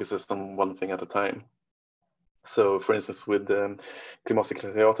focuses on one thing at a time. So for instance, with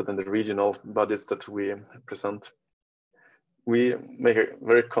Klimatsekretariatet and the regional budgets that we present, we make a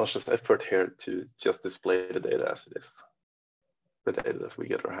very conscious effort here to just display the data as it is, the data that we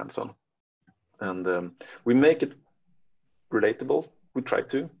get our hands on. And we make it relatable. We try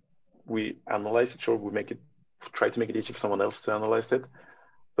to. We analyze it, sure, try to make it easy for someone else to analyze it.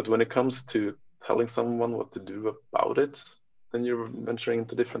 But when it comes to telling someone what to do about it, then you're venturing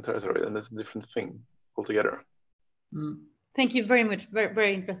into different territory, and it's a different thing altogether. Thank you very much. Very,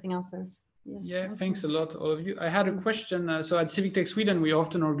 very interesting answers. Yes. Yeah, thanks a lot, all of you. I had a question. So at Civic Tech Sweden, we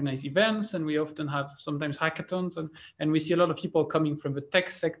often organize events, and we often have sometimes hackathons, and we see a lot of people coming from the tech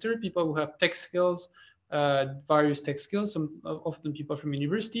sector, people who have tech skills, various tech skills, often people from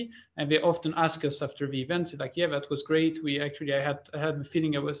university, and they often ask us after the event, like, yeah, that was great. I had the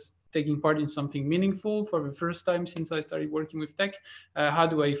feeling I was taking part in something meaningful for the first time since I started working with tech. How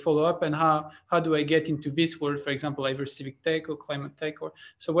do I follow up, and how do I get into this world, for example, either civic tech or climate tech? Or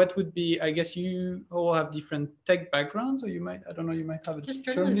so what would be, I guess you all have different tech backgrounds, or you might, I don't know, you might have a just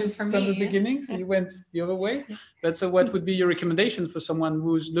journalist from the beginning, so you went the other way. But so what would be your recommendation for someone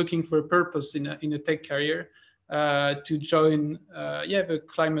who's looking for a purpose in a tech career to join the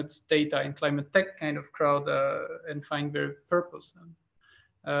climate data and climate tech kind of crowd and find their purpose?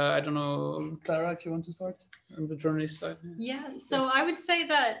 I don't know, Clara, if you want to start on the journalist side. Yeah, so I would say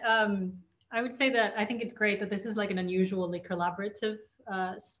that I think it's great that this is like an unusually collaborative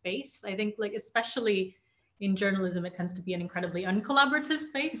space. I think, like, especially in journalism, it tends to be an incredibly uncollaborative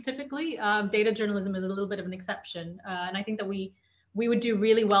space typically. Data journalism is a little bit of an exception, and I think that we would do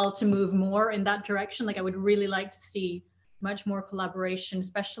really well to move more in that direction. Like, I would really like to see much more collaboration,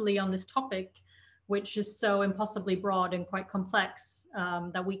 especially on this topic, which is so impossibly broad and quite complex,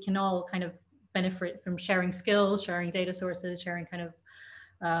 that we can all kind of benefit from sharing skills, sharing data sources, sharing kind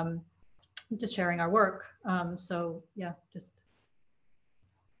of just sharing our work. So yeah, just.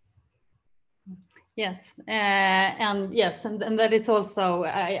 Yes, and yes, and that is also,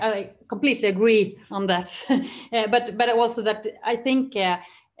 I completely agree on that. but also that I think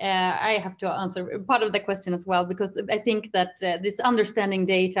I have to answer part of the question as well, because I think that this understanding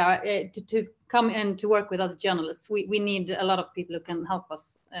data to come in to work with other journalists, we need a lot of people who can help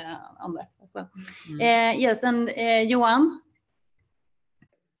us on that as well. Yes, and Johan?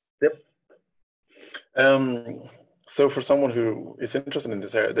 Yep. So for someone who is interested in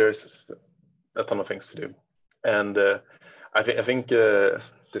this area, there's a ton of things to do. And I think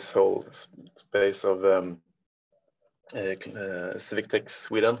this whole space of Civic Tech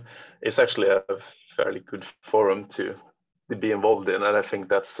Sweden is actually a fairly good forum to be involved in, and I think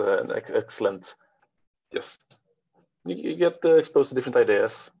that's an excellent. Just you get exposed to different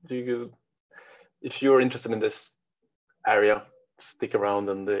ideas. If you're interested in this area, stick around,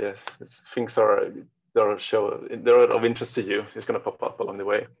 and things are of interest to you. It's going to pop up along the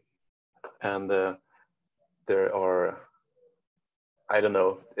way, and there are, I don't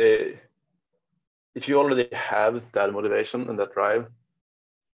know. If you already have that motivation and that drive,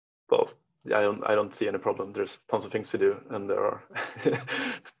 well, I don't see any problem. There's tons of things to do, and there are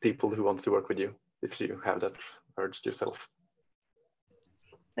people who want to work with you if you have that urge yourself.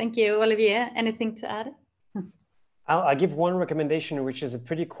 Thank you, Olivier. Anything to add? I'll give one recommendation, which is a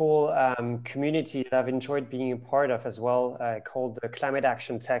pretty cool community that I've enjoyed being a part of as well, called the Climate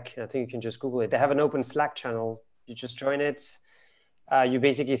Action Tech. I think you can just Google it. They have an open Slack channel. You just join it. You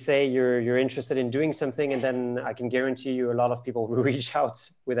basically say you're interested in doing something, and then I can guarantee you a lot of people will reach out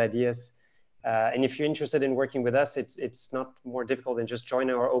with ideas. And if you're interested in working with us, it's not more difficult than just join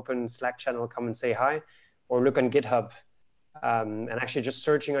our open Slack channel, come and say hi, or look on GitHub. And actually just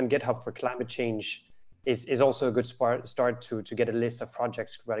searching on GitHub for climate change is also a good start to get a list of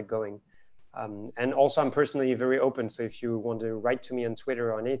projects going. And also I'm personally very open. So if you want to write to me on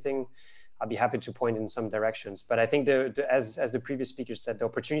Twitter or anything, I'll be happy to point in some directions. But I think as the previous speaker said, the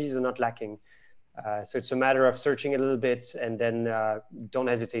opportunities are not lacking. So it's a matter of searching a little bit and then don't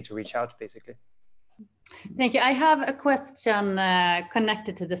hesitate to reach out, basically. Thank you. I have a question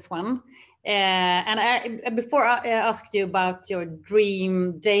connected to this one. Before I asked you about your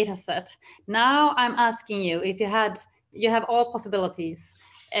dream data set, now I'm asking you, if you have all possibilities,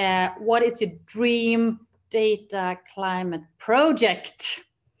 what is your dream data climate project?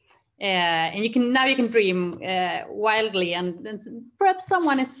 And you can dream wildly, and perhaps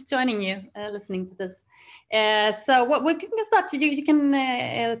someone is joining you listening to this. So what we can start. You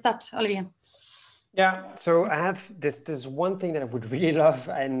can start, Olivier. Yeah, so I have this one thing that I would really love,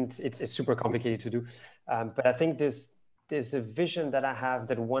 and it's super complicated to do, but I think there's a vision that I have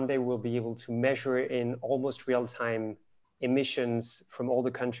that one day we'll be able to measure in almost real time emissions from all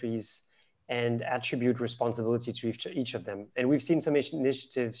the countries and attribute responsibility to each of them. And we've seen some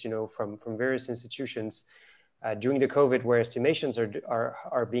initiatives, from various institutions during the COVID, where estimations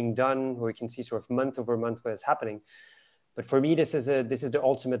are being done, where we can see sort of month over month what is happening. But for me, this is the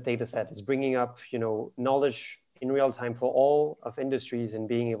ultimate data set. It's bringing up, knowledge in real time for all of industries and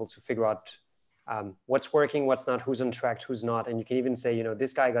being able to figure out what's working, what's not, who's on track, who's not. And you can even say,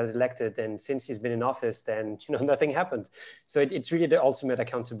 this guy got elected, and since he's been in office, then, nothing happened. So it's really the ultimate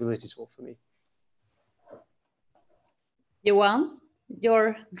accountability tool for me. Johan,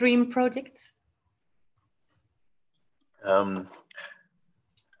 your dream project? I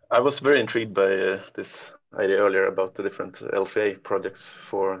was very intrigued by this idea earlier about the different LCA projects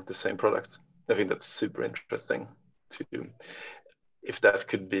for the same product. I think that's super interesting to do. If that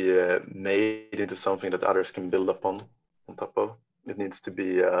could be made into something that others can build upon on top of, it needs to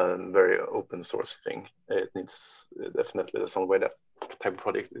be a very open source thing. It needs definitely some way that type of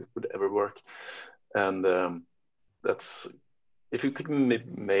project would ever work. And that's, if it could be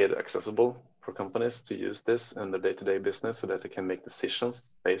made accessible for companies to use this in their day-to-day business so that they can make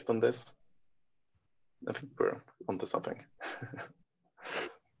decisions based on this, I think we're onto something.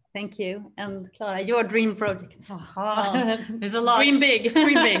 Thank you. And Clara, your dream project? There's a lot. Dream big,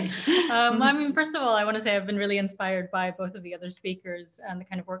 dream big. I mean, first of all, I want to say I've been really inspired by both of the other speakers and the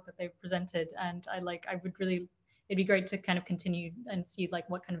kind of work that they've presented. And it'd be great to kind of continue and see like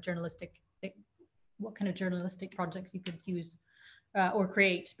what kind of journalistic projects you could use or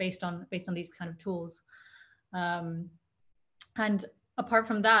create based on these kind of tools. And apart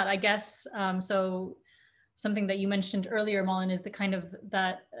from that, I guess, so something that you mentioned earlier, Malin, is the kind of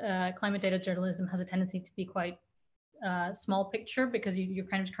that climate data journalism has a tendency to be quite small picture, because you're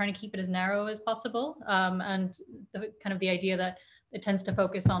kind of trying to keep it as narrow as possible. And the idea that it tends to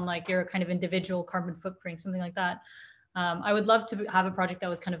focus on like your kind of individual carbon footprint, something like that. I would love to have a project that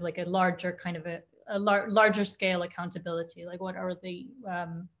was kind of like a larger kind of a larger scale accountability. Like what are the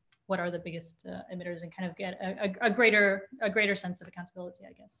biggest emitters, and kind of get a greater sense of accountability,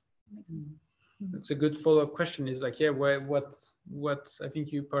 I guess. That's a good follow-up question. Is like, yeah, what I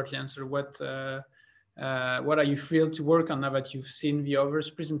think you partly answered. What are you thrilled to work on now that you've seen the others'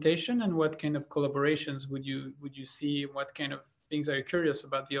 presentation, and what kind of collaborations would you see? What kind of things are you curious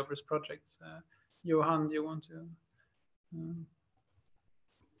about the others' projects? Johan, do you want to?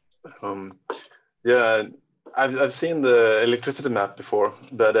 Yeah, I've seen the electricity map before,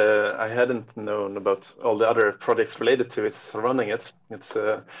 but I hadn't known about all the other projects related to it surrounding it. It's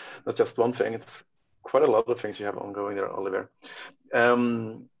not just one thing, it's quite a lot of things you have ongoing there, Oliver.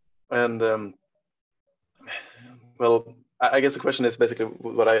 Well, I guess the question is basically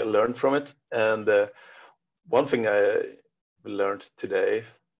what I learned from it. And one thing I learned today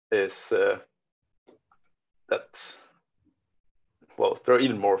is that, well, there are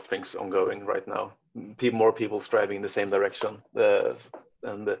even more things ongoing right now. More people striving in the same direction,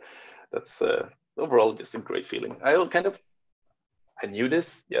 and that's overall just a great feeling. I knew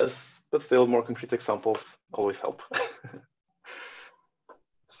this, yes, but still more concrete examples always help.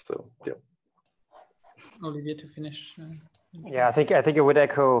 So yeah. Olivier, to finish. Yeah, I think I would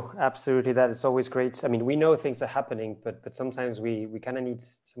echo absolutely that. It's always great. I mean, we know things are happening, but sometimes we kind of need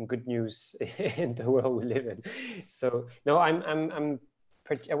some good news in the world we live in. So no,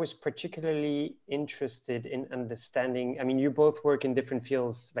 I was particularly interested in understanding. I mean, you both work in different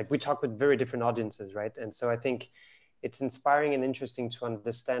fields. Like we talk with very different audiences, right? And so I think it's inspiring and interesting to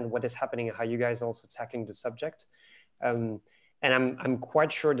understand what is happening and how you guys are also tackling the subject. And I'm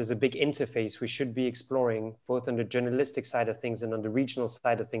quite sure there's a big interface we should be exploring, both on the journalistic side of things and on the regional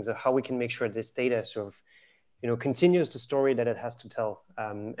side of things, of how we can make sure this data sort of, continues the story that it has to tell.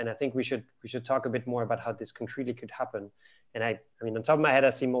 And I think we should talk a bit more about how this concretely could happen. And I mean, on top of my head, I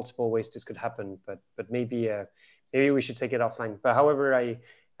see multiple ways this could happen, but maybe we should take it offline. But however, I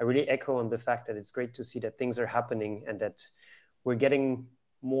really echo on the fact that it's great to see that things are happening and that we're getting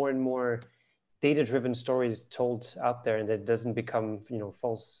more and more data-driven stories told out there, and that doesn't become,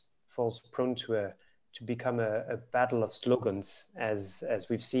 false prone to become a battle of slogans, as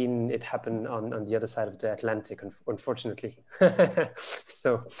we've seen it happen on the other side of the Atlantic, unfortunately.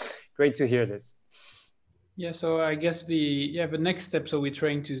 So great to hear this. Yeah, so I guess the next step, so we're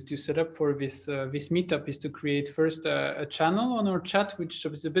trying to set up for this this meetup, is to create first a channel on our chat, which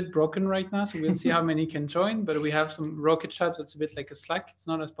is a bit broken right now. So we'll see how many can join, but we have some Rocket chats that's a bit like a Slack. It's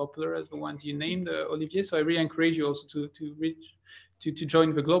not as popular as the ones you named, Olivier. So I really encourage you also to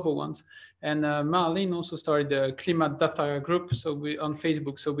join the global ones. And Marlene also started the Climate Data group, so on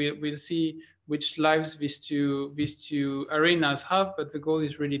Facebook. So we'll see which lives these two arenas have, but the goal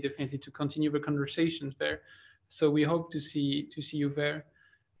is really definitely to continue the conversations there. So we hope to see you there.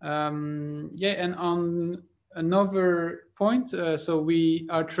 And on another point, so we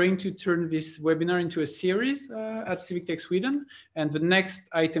are trying to turn this webinar into a series at Civic Tech Sweden, and the next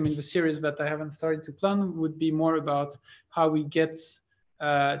item in the series that I haven't started to plan would be more about how we get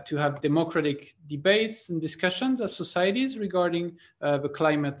to have democratic debates and discussions as societies regarding the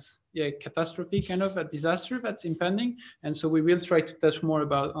climate catastrophe, kind of a disaster that's impending. And so we will try to touch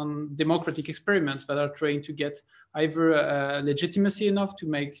more on democratic experiments that are trying to get either legitimacy enough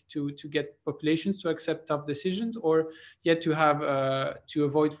to get populations to accept tough decisions, or yet to have to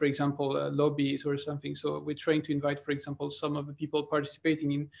avoid, for example, lobbies or something. So we're trying to invite, for example, some of the people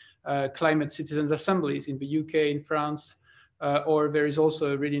participating in climate citizen assemblies in the UK, in France. Or there is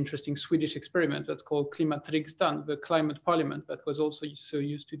also a really interesting Swedish experiment that's called Klimatriksdagen, the climate parliament, that was also so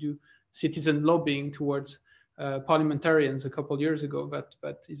used to do citizen lobbying towards parliamentarians a couple of years ago.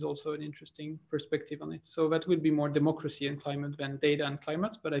 That is also an interesting perspective on it. So that will be more democracy and climate than data and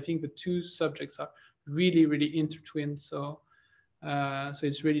climate. But I think the two subjects are really, really intertwined. So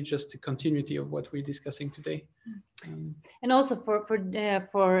it's really just a continuity of what we're discussing today. And also for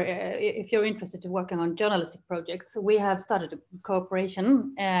if you're interested in working on journalistic projects, we have started a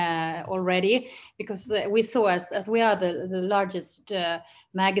cooperation already, because we saw as we are the largest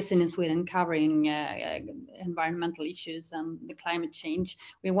magazine in Sweden covering environmental issues and the climate change.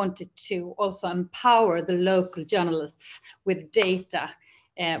 We wanted to also empower the local journalists with data.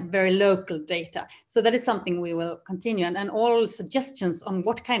 Very local data. So that is something we will continue, and all suggestions on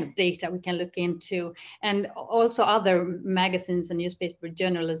what kind of data we can look into, and also other magazines and newspaper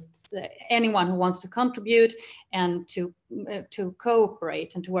journalists, anyone who wants to contribute and to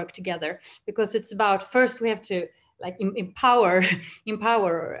cooperate and to work together, because it's about, first we have to empower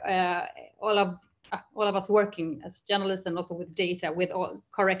all of us working as journalists and also with data, with all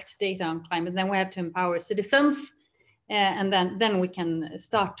correct data on climate. Then we have to empower citizens. And then we can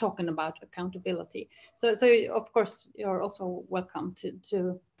start talking about accountability. So of course you're also welcome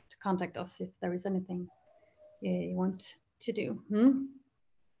to contact us if there is anything you want to do.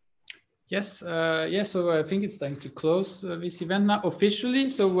 Yes, so I think it's time to close this event now officially.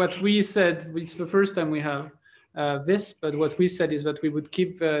 So what we said, it's the first time we have this, but what we said is that we would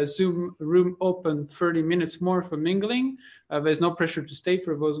keep the Zoom room open 30 minutes more for mingling. There's no pressure to stay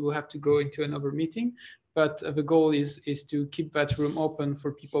for those who have to go into another meeting. But the goal is to keep that room open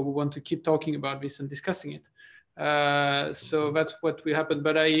for people who want to keep talking about this and discussing it. So that's what will happen.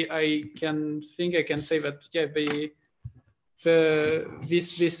 But I can say that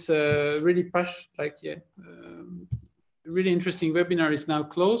this really really interesting webinar is now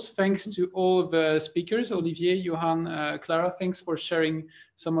closed. Thanks to all the speakers, Olivier, Johan, Clara. Thanks for sharing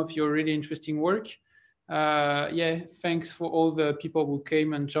some of your really interesting work. Thanks for all the people who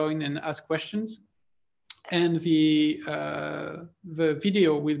came and joined and asked questions. And the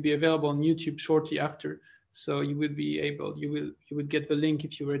video will be available on YouTube shortly after, so you would get the link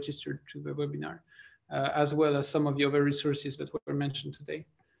if you registered to the webinar, as well as some of the other resources that were mentioned today.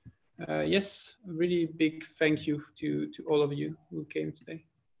 Yes, a really big thank you to all of you who came today.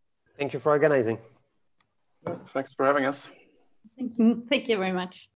 Thank you for organizing. Thanks for having us. Thank you very much.